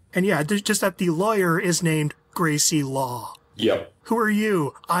 Mm-hmm. And yeah, there's just that the lawyer is named Gracie Law. Yep. Who are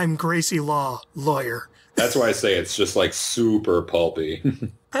you? I'm Gracie Law, lawyer. That's why I say it's just like super pulpy.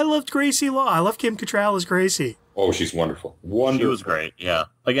 I loved Gracie Law. I love Kim Cattrall as Gracie. Oh, she's wonderful. Wonderful. She was great, yeah.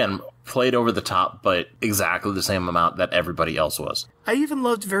 Again, played over the top, but exactly the same amount that everybody else was. I even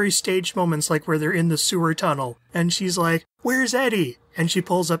loved very staged moments like where they're in the sewer tunnel and she's like, "Where's Eddie?" And she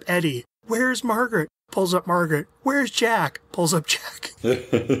pulls up Eddie. "Where's Margaret?" Pulls up Margaret. "Where's Jack?" Pulls up Jack.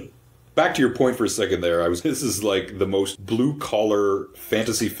 Back to your point for a second there, this is like the most blue-collar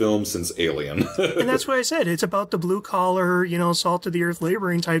fantasy film since Alien. And that's what I said. It's about the blue-collar, salt-of-the-earth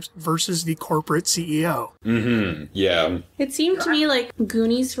laboring types versus the corporate CEO. Mm-hmm. Yeah. It seemed to me like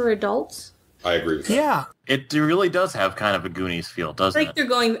Goonies for adults. I agree with that. Yeah. It really does have kind of a Goonies feel, doesn't Like it? they're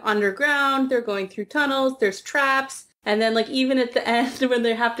going underground, they're going through tunnels, there's traps. And then, like, even at the end, when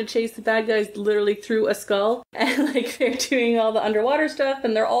they have to chase the bad guys literally through a skull, and, like, they're doing all the underwater stuff,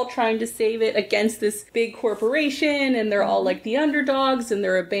 and they're all trying to save it against this big corporation, and they're all, like, the underdogs, and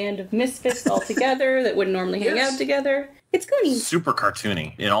they're a band of misfits all together that wouldn't normally hang out together. It's Goonies. Super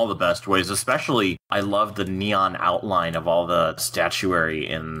cartoony in all the best ways. Especially, I love the neon outline of all the statuary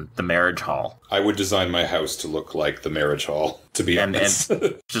in the marriage hall. I would design my house to look like the marriage hall, to be honest.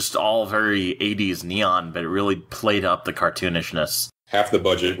 And just all very 80s neon, but it really played up the cartoonishness. Half the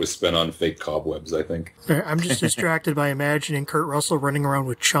budget was spent on fake cobwebs, I think. I'm just distracted by imagining Kurt Russell running around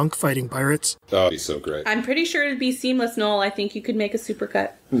with Chunk fighting pirates. Oh, that'd be so great. I'm pretty sure it'd be seamless, Noel. I think you could make a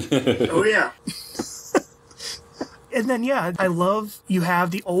supercut. Oh, yeah. And then, yeah, I love you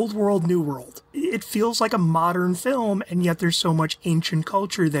have the old world, new world. It feels like a modern film, and yet there's so much ancient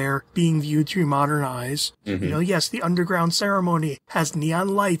culture there being viewed through modern eyes. Mm-hmm. Yes, the underground ceremony has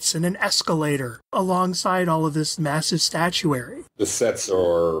neon lights and an escalator alongside all of this massive statuary. The sets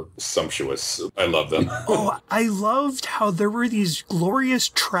are sumptuous. I love them. Oh, I loved how there were these glorious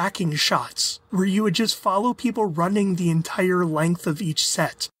tracking shots where you would just follow people running the entire length of each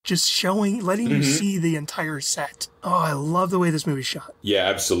set, just letting you see the entire set. Oh, I love the way this movie's shot. Yeah,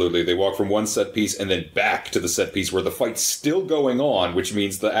 absolutely. They walk from one set piece and then back to the set piece where the fight's still going on, which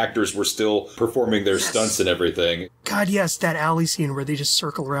means the actors were still performing their stunts and everything. God, yes, that alley scene where they just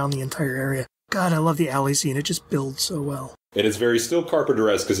circle around the entire area. God, I love the alley scene. It just builds so well. And it's very still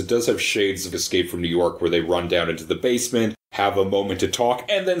Carpenter-esque because it does have shades of Escape from New York where they run down into the basement, have a moment to talk,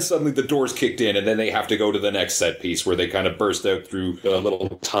 and then suddenly the door's kicked in and then they have to go to the next set piece where they kind of burst out through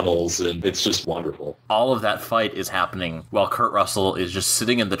little tunnels, and it's just wonderful. All of that fight is happening while Kurt Russell is just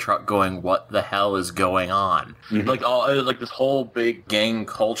sitting in the truck going, what the hell is going on? Mm-hmm. Like this whole big gang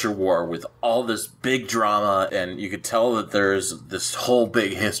culture war with all this big drama, and you could tell that there's this whole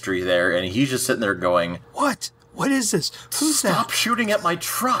big history there, and he's just sitting there going, What? What is this? Who's stop that? shooting at my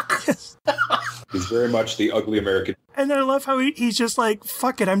truck! He's very much the ugly American. And I love how he's just like,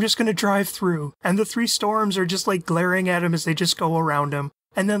 fuck it, I'm just going to drive through. And the three storms are just like glaring at him as they just go around him.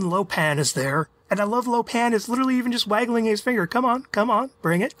 And then Lopan is there. And I love Lopan is literally even just waggling his finger. Come on,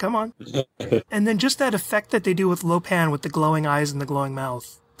 bring it, come on. And then just that effect that they do with Lopan with the glowing eyes and the glowing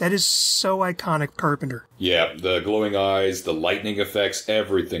mouth. That is so iconic Carpenter. Yeah, the glowing eyes, the lightning effects,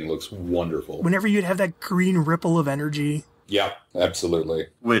 everything looks wonderful. Whenever you'd have that green ripple of energy. Yeah, absolutely.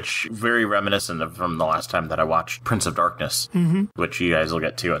 Which, very reminiscent of from the last time that I watched Prince of Darkness, which you guys will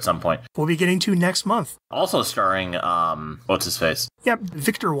get to at some point. We'll be getting to next month. Also starring, what's his face? Yep,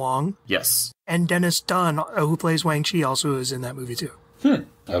 Victor Wong. Yes. And Dennis Dunn, who plays Wang Chi, also is in that movie too.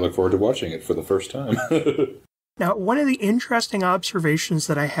 I look forward to watching it for the first time. Now, one of the interesting observations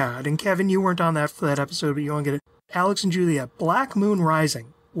that I had, and Kevin, you weren't on for that episode, but you won't get it. Alex and Julia, Black Moon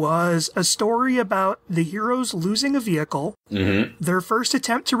Rising was a story about the heroes losing a vehicle. Their first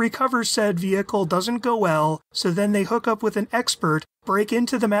attempt to recover said vehicle doesn't go well, so then they hook up with an expert, break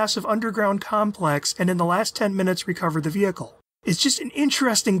into the massive underground complex, and in the last 10 minutes recover the vehicle. It's just an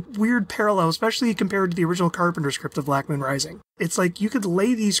interesting, weird parallel, especially compared to the original Carpenter script of Black Moon Rising. It's like you could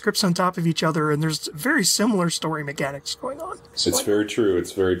lay these scripts on top of each other, and there's very similar story mechanics going on. It's very true.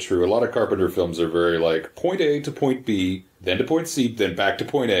 It's very true. A lot of Carpenter films are very like point A to point B, then to point C, then back to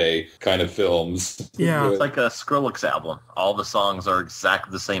point A kind of films. Yeah. It's like a Skrillex album. All the songs are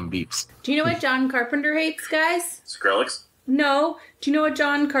exactly the same beats. Do you know what John Carpenter hates, guys? Skrillex? No. Do you know what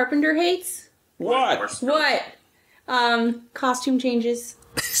John Carpenter hates? What? What? Costume changes.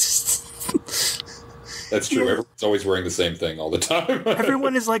 That's true. Everyone's always wearing the same thing all the time.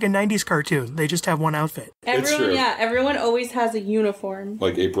 Everyone is like a 90s cartoon. They just have one outfit. Everyone always has a uniform.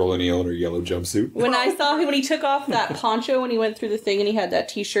 Like April O'Neil in her yellow jumpsuit. When I saw him, when he took off that poncho when he went through the thing and he had that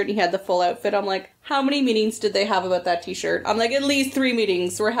t-shirt and he had the full outfit, I'm like, how many meetings did they have about that t-shirt? I'm like, at least 3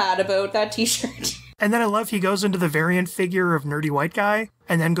 meetings were had about that t-shirt. And then I love he goes into the variant figure of nerdy white guy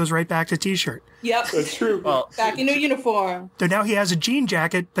and then goes right back to t-shirt. Yep. That's true. Well, back into uniform. So now he has a jean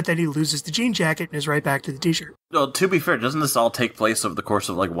jacket, but then he loses the jean jacket and is right back to the t-shirt. well, to be fair, doesn't this all take place over the course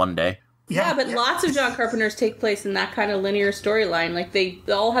of like one day? Yeah, but lots of John Carpenter's take place in that kind of linear storyline. Like, they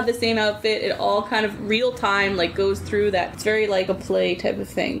all have the same outfit. It all kind of real time, like, goes through that. It's very like a play type of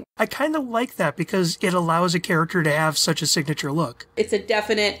thing. I kind of like that because it allows a character to have such a signature look. It's a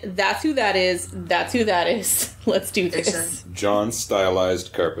definite, that's who that is, that's who that is. Let's do this. John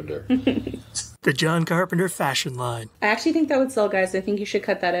Stylized Carpenter. The John Carpenter fashion line. I actually think that would sell, guys. I think you should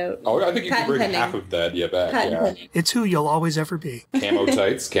cut that out. Oh, I think you can Patent bring pending. half of that, back. Patent Yeah. pending. It's who you'll always ever be. Camo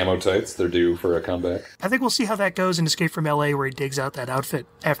tights, they're due for a comeback. I think we'll see how that goes in Escape from LA where he digs out that outfit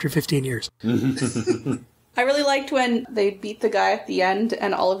after 15 years. I really liked when they beat the guy at the end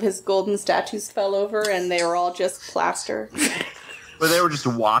and all of his golden statues fell over and they were all just plaster. But they were just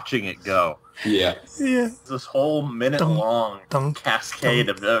watching it go. Yeah. Yeah. This whole minute-long cascade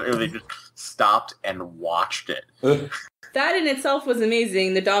of they just stopped and watched it. That in itself was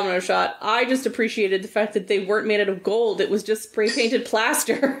amazing, the domino shot. I just appreciated the fact that they weren't made out of gold. It was just spray-painted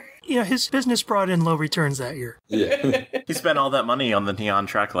plaster. Yeah, his business brought in low returns that year. Yeah. He spent all that money on the neon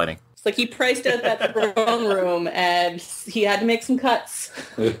track lighting. It's like he priced out that throne room and he had to make some cuts.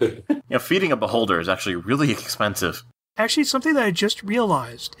 Feeding a beholder is actually really expensive. Actually, something that I just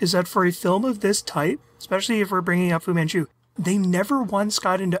realized is that for a film of this type, especially if we're bringing up Fu Manchu, they never once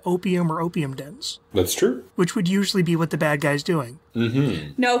got into opium or opium dens. That's true. Which would usually be what the bad guy's doing.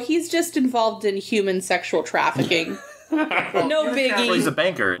 Mm-hmm. No, he's just involved in human sexual trafficking. No biggie. Well, he's a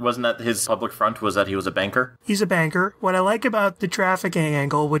banker. Wasn't that his public front, was that he was a banker? He's a banker. What I like about the trafficking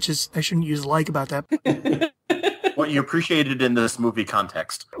angle, which is, I shouldn't use like about that. What you appreciated in this movie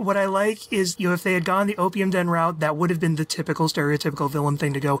context. What I like is, if they had gone the opium den route, that would have been the typical stereotypical villain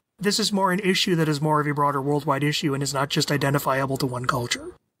thing to go. This is more an issue that is more of a broader worldwide issue and is not just identifiable to one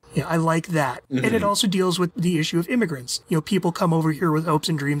culture. Yeah, I like that. Mm-hmm. And it also deals with the issue of immigrants. People come over here with hopes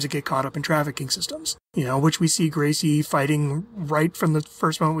and dreams and get caught up in trafficking systems. Which we see Gracie fighting right from the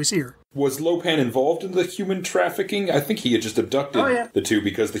first moment we see her. Was Lopan involved in the human trafficking? I think he had just abducted the two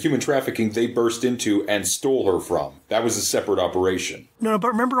because the human trafficking they burst into and stole her from. That was a separate operation. No, but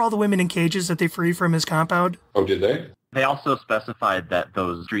remember all the women in cages that they free from his compound? Oh, did they? They also specified that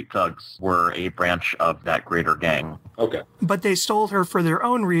those street thugs were a branch of that greater gang. Okay. But they stole her for their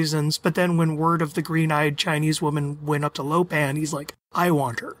own reasons, but then when word of the green-eyed Chinese woman went up to Lopan, he's like, I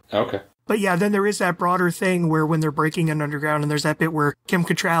want her. Okay. But yeah, then there is that broader thing where when they're breaking in underground and there's that bit where Kim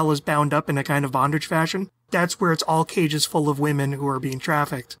Cattrall is bound up in a kind of bondage fashion, that's where it's all cages full of women who are being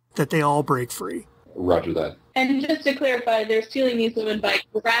trafficked, that they all break free. Roger that. And just to clarify, they're stealing these women by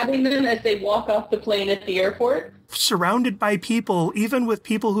grabbing them as they walk off the plane at the airport? Surrounded by people, even with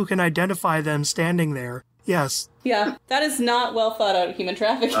people who can identify them standing there. Yes. Yeah, that is not well thought out human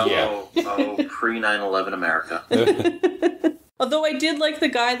trafficking. Pre 9/11 America. Although I did like the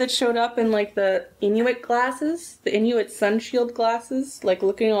guy that showed up in like the Inuit glasses, the Inuit sunshield glasses, like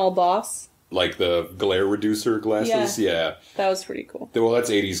looking all boss. Like the glare reducer glasses? Yeah. That was pretty cool. Well, that's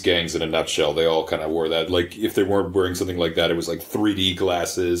 80s gangs in a nutshell. They all kind of wore that. Like, if they weren't wearing something like that, it was like 3D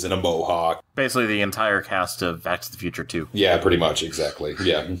glasses and a mohawk. Basically the entire cast of Back to the Future 2. Yeah, pretty much, exactly.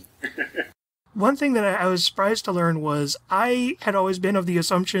 Yeah. One thing that I was surprised to learn was I had always been of the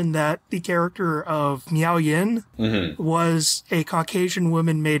assumption that the character of Miao Yin was a Caucasian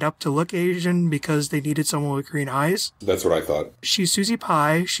woman made up to look Asian because they needed someone with green eyes. That's what I thought. She's Susie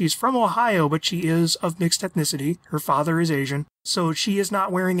Pye. She's from Ohio, but she is of mixed ethnicity. Her father is Asian. So she is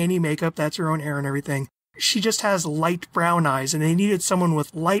not wearing any makeup. That's her own hair and everything. She just has light brown eyes, and they needed someone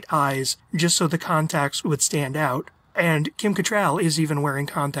with light eyes just so the contacts would stand out. And Kim Cattrall is even wearing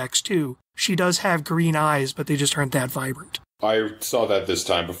contacts too. She does have green eyes, but they just aren't that vibrant. I saw that this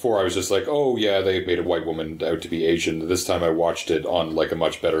time. Before, I was just like, oh, yeah, they made a white woman out to be Asian. This time I watched it on, like, a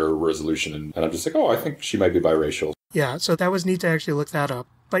much better resolution, and I'm just like, oh, I think she might be biracial. Yeah, so that was neat to actually look that up.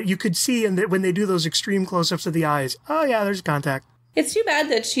 But you could see when they do those extreme close-ups of the eyes, oh, yeah, there's contact. It's too bad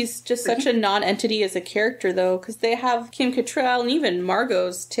that she's just such a non-entity as a character, though, because they have Kim Cattrall and even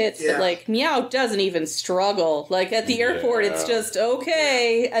Margot's tits, but, like, Meow doesn't even struggle. Like, at the airport, it's just,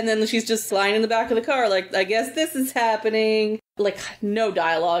 okay, and then she's just flying in the back of the car, like, I guess this is happening. like no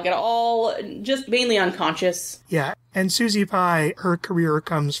dialogue at all, just mainly unconscious. Yeah, and Susie Pye, her career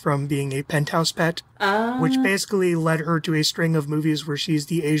comes from being a Penthouse pet, which basically led her to a string of movies where she's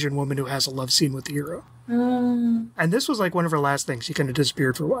the Asian woman who has a love scene with the hero. And this was like one of her last things. She kind of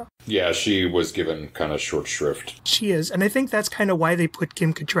disappeared for a while. Yeah, she was given kind of short shrift. She is. And I think that's kind of why they put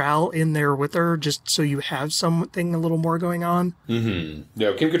Kim Cattrall in there with her, just so you have something a little more going on. Mm-hmm.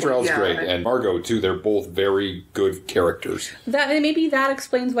 Yeah, Kim Cattrall's great. And Margot, too. They're both very good characters. Maybe that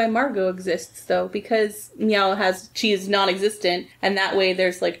explains why Margot exists, though, because she is non-existent, and that way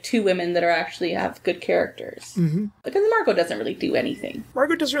there's like two women that are actually have good characters. Mm-hmm. Because Margot doesn't really do anything.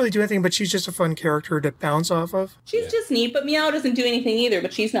 Margot doesn't really do anything, but she's just a fun character to bounce off of. She's just neat, but Meow doesn't do anything either,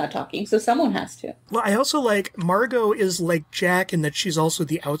 but she's not talking, so someone has to. Well, I also like Margot is like Jack in that she's also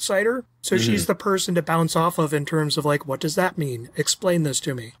the outsider. So she's the person to bounce off of in terms of like, what does that mean? Explain this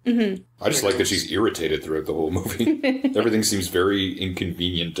to me. Mm-hmm. I just like that she's irritated throughout the whole movie. Everything seems very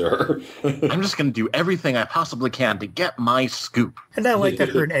inconvenient to her. I'm just going to do everything I possibly can to get my scoop. And I like that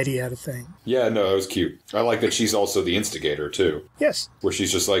her and Eddie had a thing. Yeah, no, that was cute. I like that she's also the instigator, too. Yes. Where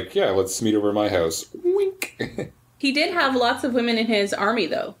she's just like, yeah, let's meet over at my house. Wink. He did have lots of women in his army,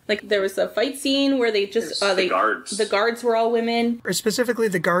 though. Like, there was a fight scene where they just... the guards. The guards were all women. Or specifically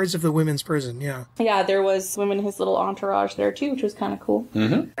the guards of the women's prison, yeah. Yeah, there was women in his little entourage there, too, which was kind of cool.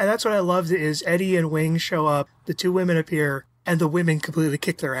 Mm-hmm. And that's what I loved is Eddie and Wing show up, the two women appear, and the women completely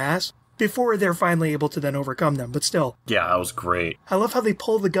kick their ass before they're finally able to then overcome them. But still. Yeah, that was great. I love how they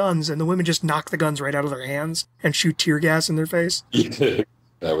pull the guns, and the women just knock the guns right out of their hands and shoot tear gas in their face. That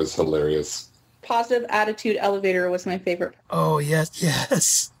was hilarious. Positive attitude elevator was my favorite. Oh,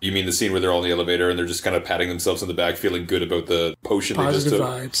 yes. You mean the scene where they're all in the elevator and they're just kind of patting themselves on the back, feeling good about the potion they just took?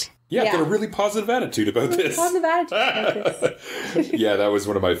 Positive vibes. Yeah, I've got a really positive attitude about this. Positive attitude about this. Yeah, that was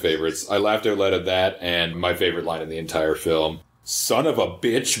one of my favorites. I laughed out loud at that, and my favorite line in the entire film, son of a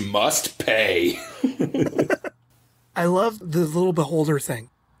bitch must pay. I love the little beholder thing.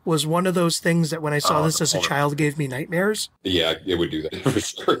 Was one of those things that when I saw this as a child gave me nightmares. Yeah, it would do that for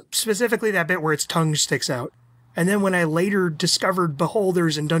sure. Specifically that bit where its tongue sticks out. And then when I later discovered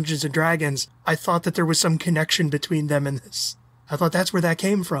beholders in Dungeons & Dragons, I thought that there was some connection between them and this. I thought that's where that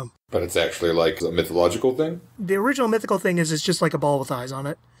came from. But it's actually like a mythological thing? The original mythical thing is it's just like a ball with eyes on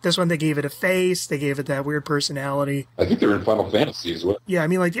it. This one, they gave it a face, they gave it that weird personality. I think they're in Final Fantasy as well. Yeah, I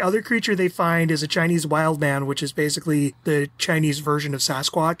mean, like, the other creature they find is a Chinese wild man, which is basically the Chinese version of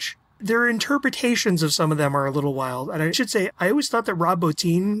Sasquatch. Their interpretations of some of them are a little wild. And I should say, I always thought that Rob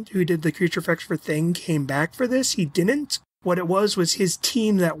Bottin, who did the creature effects for Thing, came back for this. He didn't. What it was his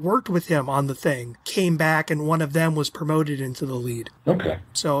team that worked with him on the Thing came back, and one of them was promoted into the lead. Okay.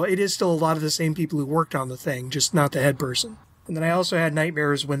 So it is still a lot of the same people who worked on the Thing, just not the head person. And then I also had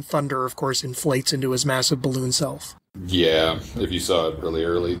nightmares when Thunder, of course, inflates into his massive balloon self. Yeah, if you saw it really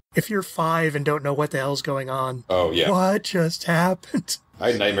early. If you're 5 and don't know what the hell's going on. Oh, yeah. What just happened?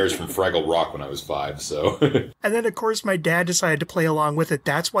 I had nightmares from Fraggle Rock when I was 5, so... And then, of course, my dad decided to play along with it.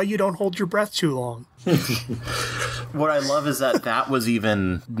 That's why you don't hold your breath too long. What I love is that was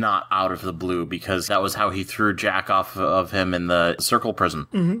even not out of the blue, because that was how he threw Jack off of him in the circle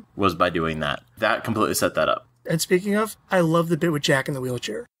prison, was by doing that. That completely set that up. And speaking of, I love the bit with Jack in the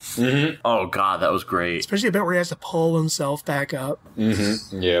wheelchair. Mm-hmm. Oh, God, that was great. Especially the bit where he has to pull himself back up.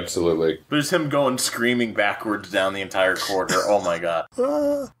 Mm-hmm. Yeah, absolutely. There's him going screaming backwards down the entire corridor. Oh, my God.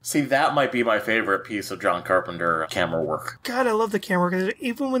 See, that might be my favorite piece of John Carpenter camera work. God, I love the camera work.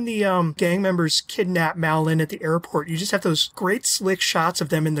 Even when the gang members kidnap Mal-Lin at the airport, you just have those great slick shots of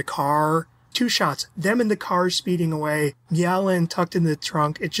them in the car. 2 shots, them in the car speeding away, Mal-Lin tucked in the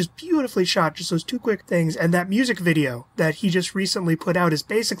trunk. It's just beautifully shot, just those 2 quick things. And that music video that he just recently put out is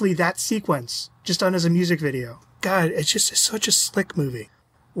basically that sequence, just done as a music video. God, it's such a slick movie.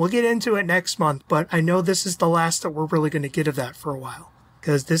 We'll get into it next month, but I know this is the last that we're really going to get of that for a while.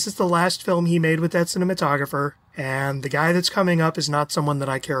 Because this is the last film he made with that cinematographer, and the guy that's coming up is not someone that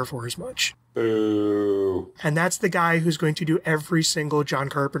I care for as much. Boo. And that's the guy who's going to do every single John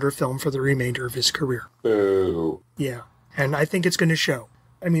Carpenter film for the remainder of his career. Boo. Yeah. And I think it's going to show.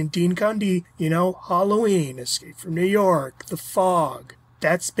 I mean, Dean Cundey, Halloween, Escape from New York, The Fog.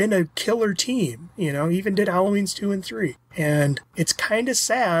 That's been a killer team, even did Halloweens 2 and 3. And it's kind of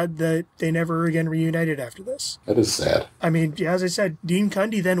sad that they never again reunited after this. That is sad. I mean, as I said, Dean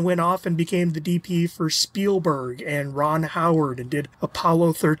Cundey then went off and became the DP for Spielberg and Ron Howard and did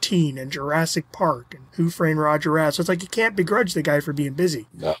Apollo 13 and Jurassic Park and Who Framed Roger Rabbit. So it's like you can't begrudge the guy for being busy.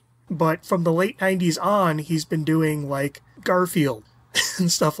 No. But from the late 90s on, he's been doing like Garfield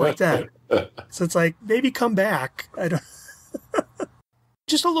and stuff like that. So it's like, maybe come back. I don't...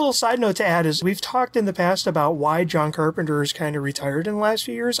 Just a little side note to add is we've talked in the past about why John Carpenter is kind of retired in the last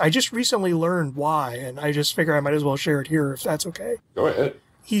few years. I just recently learned why, and I just figure I might as well share it here if that's okay. Go ahead.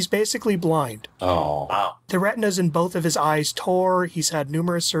 He's basically blind. Oh. Wow. The retinas in both of his eyes tore. He's had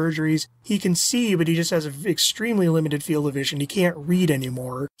numerous surgeries. He can see, but he just has an extremely limited field of vision. He can't read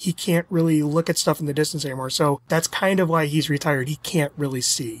anymore. He can't really look at stuff in the distance anymore. So that's kind of why he's retired. He can't really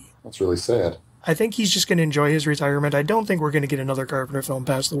see. That's really sad. I think he's just going to enjoy his retirement. I don't think we're going to get another Carpenter film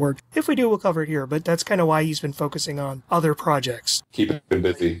past the word. If we do, we'll cover it here, but that's kind of why he's been focusing on other projects. Keep him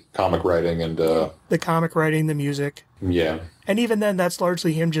busy. Comic writing and, The comic writing, the music. yeah. And even then, that's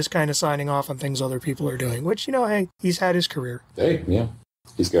largely him just kind of signing off on things other people are doing, which, hey, he's had his career. Hey, yeah.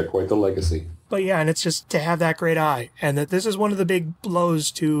 He's got quite the legacy. But yeah, and it's just to have that great eye. And that this is one of the big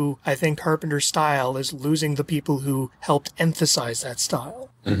blows to, I think, Carpenter's style is losing the people who helped emphasize that style.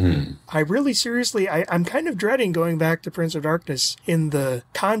 Mm-hmm. I really seriously, I'm kind of dreading going back to Prince of Darkness in the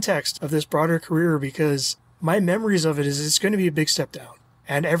context of this broader career because my memories of it is it's going to be a big step down.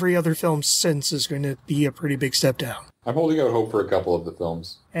 And every other film since is going to be a pretty big step down. I'm holding out hope for a couple of the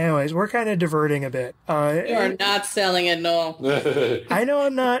films. Anyways, we're kind of diverting a bit. You are not selling it, Noel. I know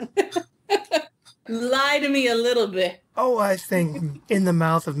I'm not. Lie to me a little bit. Oh, I think In the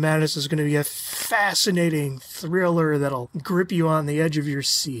Mouth of Madness is going to be a fascinating thriller that'll grip you on the edge of your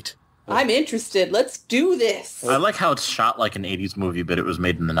seat. I'm interested. Let's do this. I like how it's shot like an 80s movie, but it was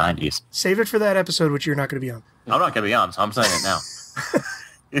made in the 90s. Save it for that episode, which you're not going to be on. I'm not going to be on, so I'm saying it now.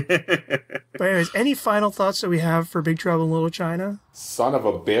 But anyways, any final thoughts that we have for Big Trouble in Little China? Son of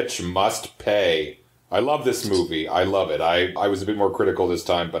a bitch must pay. I love this movie. I love it. I was a bit more critical this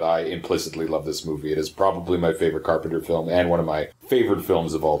time, but I implicitly love this movie. It is probably my favorite Carpenter film and one of my favorite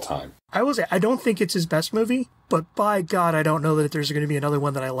films of all time. I will say, I don't think it's his best movie, but by God, I don't know that there's going to be another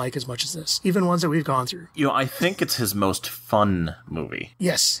one that I like as much as this. Even ones that we've gone through. I think it's his most fun movie.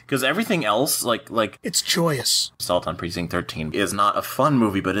 Yes. Because everything else, like It's joyous. Assault on Precinct 13, is not a fun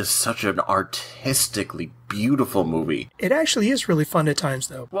movie, but is such an artistically beautiful movie. It actually is really fun at times,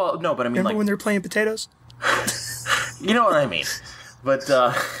 though. Well, no, but I mean, Remember when they're playing potatoes? you know what I mean. But,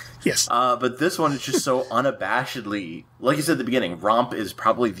 Yes. but this one is just so unabashedly, like you said at the beginning, romp is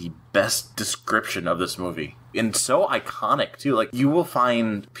probably the best description of this movie. And so iconic, too. Like, you will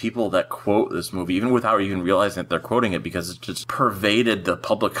find people that quote this movie, even without even realizing that they're quoting it, because it's just pervaded the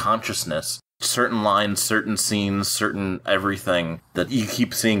public consciousness. Certain lines, certain scenes, certain everything that you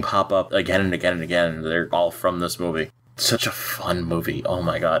keep seeing pop up again and again and again. They're all from this movie. Such a fun movie. Oh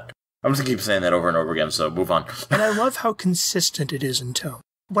my God. I'm just going to keep saying that over and over again, so move on. And I love how consistent it is in tone.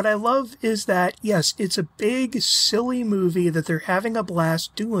 What I love is that, yes, it's a big, silly movie that they're having a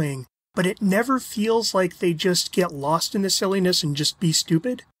blast doing, but it never feels like they just get lost in the silliness and just be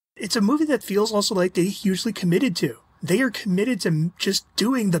stupid. It's a movie that feels also like they're hugely committed to. They are committed to just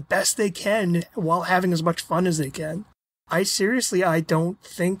doing the best they can while having as much fun as they can. I don't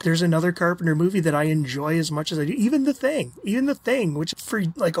think there's another Carpenter movie that I enjoy as much as I do. Even The Thing, which for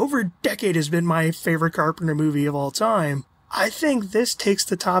like over a decade has been my favorite Carpenter movie of all time. I think this takes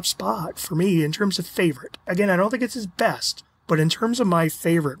the top spot for me in terms of favorite. Again, I don't think it's his best, but in terms of my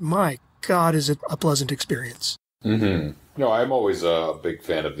favorite, my God, is it a pleasant experience. Mm-hmm. No, I'm always a big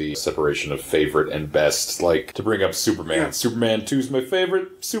fan of the separation of favorite and best. Like, to bring up Superman. Yeah. Superman 2's my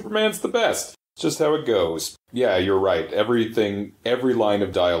favorite. Superman's the best. It's just how it goes. Yeah, you're right. Every line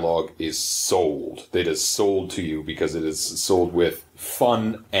of dialogue is sold. It is sold to you because it is sold with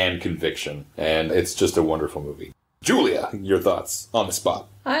fun and conviction. And it's just a wonderful movie. Julia, your thoughts on the spot.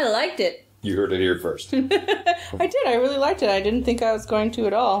 I liked it. You heard it here first. I did. I really liked it. I didn't think I was going to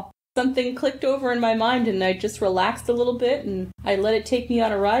at all. Something clicked over in my mind and I just relaxed a little bit and I let it take me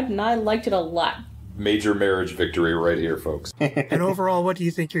on a ride and I liked it a lot. Major marriage victory right here, folks. And overall, what do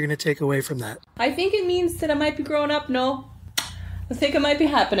you think you're going to take away from that? I think it means that I might be growing up. No. I think it might be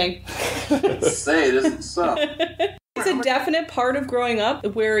happening. Say it isn't so. It's a definite part of growing up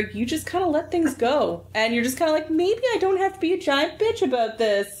where you just kind of let things go. And you're just kind of like, maybe I don't have to be a giant bitch about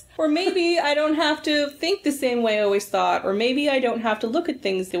this. Or maybe I don't have to think the same way I always thought. Or maybe I don't have to look at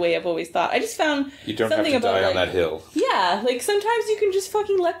things the way I've always thought. I just found You don't have something to about, die like, on that hill. Yeah, like sometimes you can just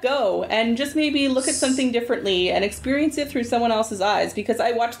fucking let go and just maybe look at something differently and experience it through someone else's eyes. Because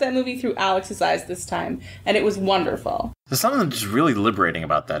I watched that movie through Alex's eyes this time. And it was wonderful. There's something just really liberating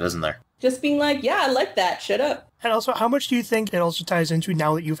about that, isn't there? Just being like, yeah, I like that. Shut up. And also, how much do you think it also ties into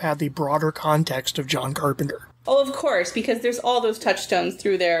now that you've had the broader context of John Carpenter? Oh, of course, because there's all those touchstones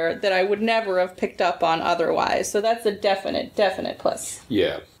through there that I would never have picked up on otherwise. So that's a definite plus.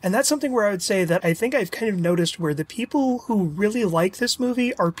 Yeah. And that's something where I would say that I think I've kind of noticed where the people who really like this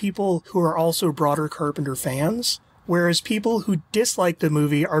movie are people who are also broader Carpenter fans. whereas people who dislike the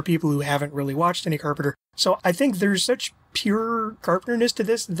movie are people who haven't really watched any Carpenter. So I think there's such pure Carpenterness to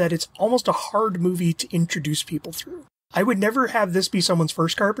this that it's almost a hard movie to introduce people through. I would never have this be someone's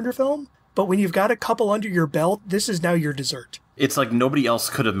first Carpenter film, but when you've got a couple under your belt, this is now your dessert. It's like nobody else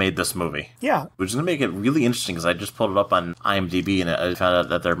could have made this movie. Yeah. Which is going to make it really interesting because I just pulled it up on IMDb and I found out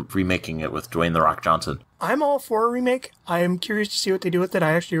that they're remaking it with Dwayne "The Rock" Johnson. I'm all for a remake. I am curious to see what they do with it.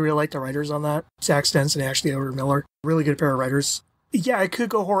 I actually really like the writers on that. Zach Stentz and Ashley Elder Miller. Really good pair of writers. Yeah, it could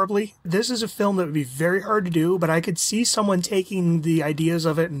go horribly. This is a film that would be very hard to do, but I could see someone taking the ideas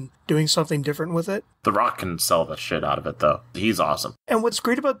of it and doing something different with it. The Rock can sell the shit out of it, though. He's awesome. And what's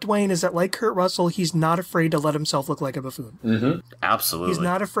great about Dwayne is that, like Kurt Russell, he's not afraid to let himself look like a buffoon. Mm-hmm. Absolutely. He's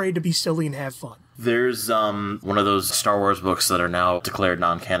not afraid to be silly and have fun. There's one of those Star Wars books that are now declared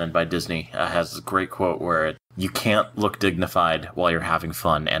non-canon by Disney. Has a great quote where you can't look dignified while you're having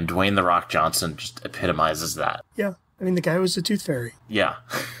fun, and Dwayne "The Rock" Johnson just epitomizes that. Yeah. I mean, the guy was a tooth fairy. Yeah.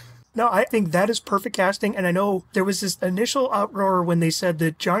 No, I think that is perfect casting, and I know there was this initial uproar when they said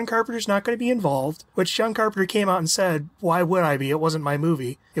that John Carpenter's not going to be involved, which John Carpenter came out and said, why would I be? It wasn't my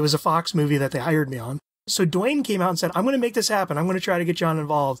movie. It was a Fox movie that they hired me on. So Dwayne came out and said, I'm going to make this happen. I'm going to try to get John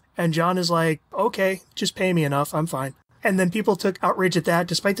involved. And John is like, okay, just pay me enough. I'm fine. And then people took outrage at that,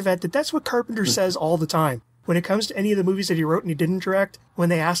 despite the fact that that's what Carpenter says all the time. When it comes to any of the movies that he wrote and he didn't direct, when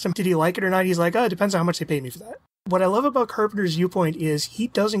they asked him, did he like it or not, he's like, oh, it depends on how much they paid me for that. What I love about Carpenter's viewpoint is he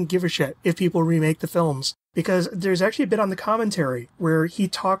doesn't give a shit if people remake the films, because there's actually a bit on the commentary where he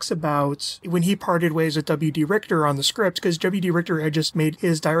talks about when he parted ways with W.D. Richter on the script, because W.D. Richter had just made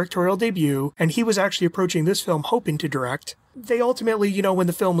his directorial debut, and he was actually approaching this film hoping to direct. They ultimately, when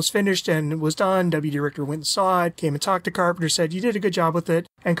the film was finished and was done, W.D. Richter went and saw it, came and talked to Carpenter, said, you did a good job with it,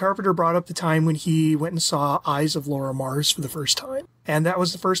 and Carpenter brought up the time when he went and saw Eyes of Laura Mars for the first time. And that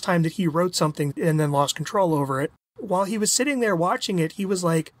was the first time that he wrote something and then lost control over it. While he was sitting there watching it, he was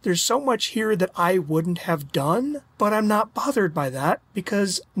like, there's so much here that I wouldn't have done, but I'm not bothered by that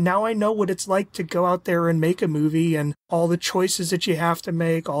because now I know what it's like to go out there and make a movie and all the choices that you have to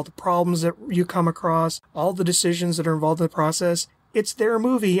make, all the problems that you come across, all the decisions that are involved in the process. It's their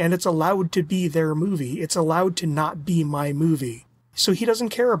movie and it's allowed to be their movie. It's allowed to not be my movie. So he doesn't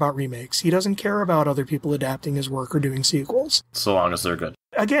care about remakes. He doesn't care about other people adapting his work or doing sequels. So long as they're good.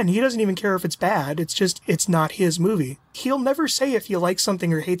 Again, he doesn't even care if it's bad. It's just, it's not his movie. He'll never say if he likes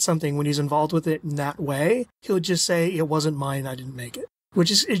something or hates something when he's involved with it in that way. He'll just say, it wasn't mine, I didn't make it.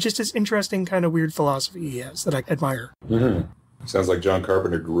 Which is it's just this interesting kind of weird philosophy he has that I admire. Mm-hmm. Sounds like John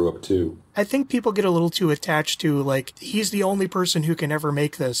Carpenter grew up too. I think people get a little too attached to, like, he's the only person who can ever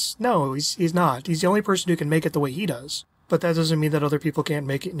make this. No, he's not. He's the only person who can make it the way he does. But that doesn't mean that other people can't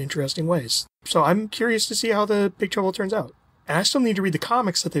make it in interesting ways. So I'm curious to see how the Big Trouble turns out. And I still need to read the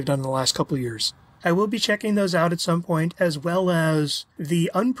comics that they've done in the last couple of years. I will be checking those out at some point, as well as the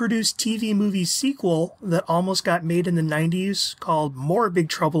unproduced TV movie sequel that almost got made in the 90s called More Big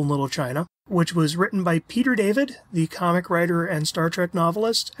Trouble in Little China, which was written by Peter David, the comic writer and Star Trek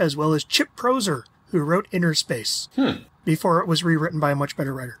novelist, as well as Chip Proser, who wrote Inner Space, before it was rewritten by a much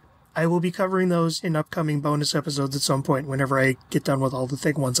better writer. I will be covering those in upcoming bonus episodes at some point whenever I get done with all the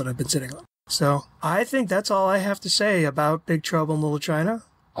thick ones that I've been sitting on. So, I think that's all I have to say about Big Trouble in Little China.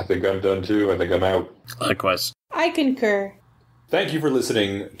 I think I'm done too. I think I'm out. Likewise. I concur. Thank you for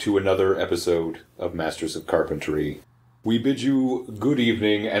listening to another episode of Masters of Carpentry. We bid you good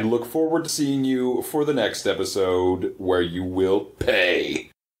evening and look forward to seeing you for the next episode where you will pay.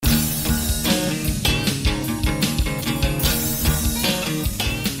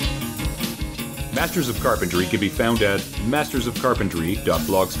 Masters of Carpentry can be found at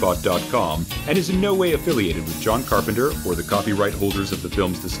mastersofcarpentry.blogspot.com and is in no way affiliated with John Carpenter or the copyright holders of the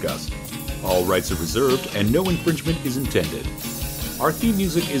films discussed. All rights are reserved and no infringement is intended. Our theme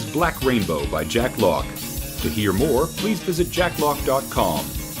music is Black Rainbow by Jack Locke. To hear more, please visit jacklocke.com.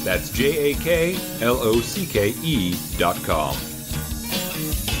 That's JAKLOCKE.com.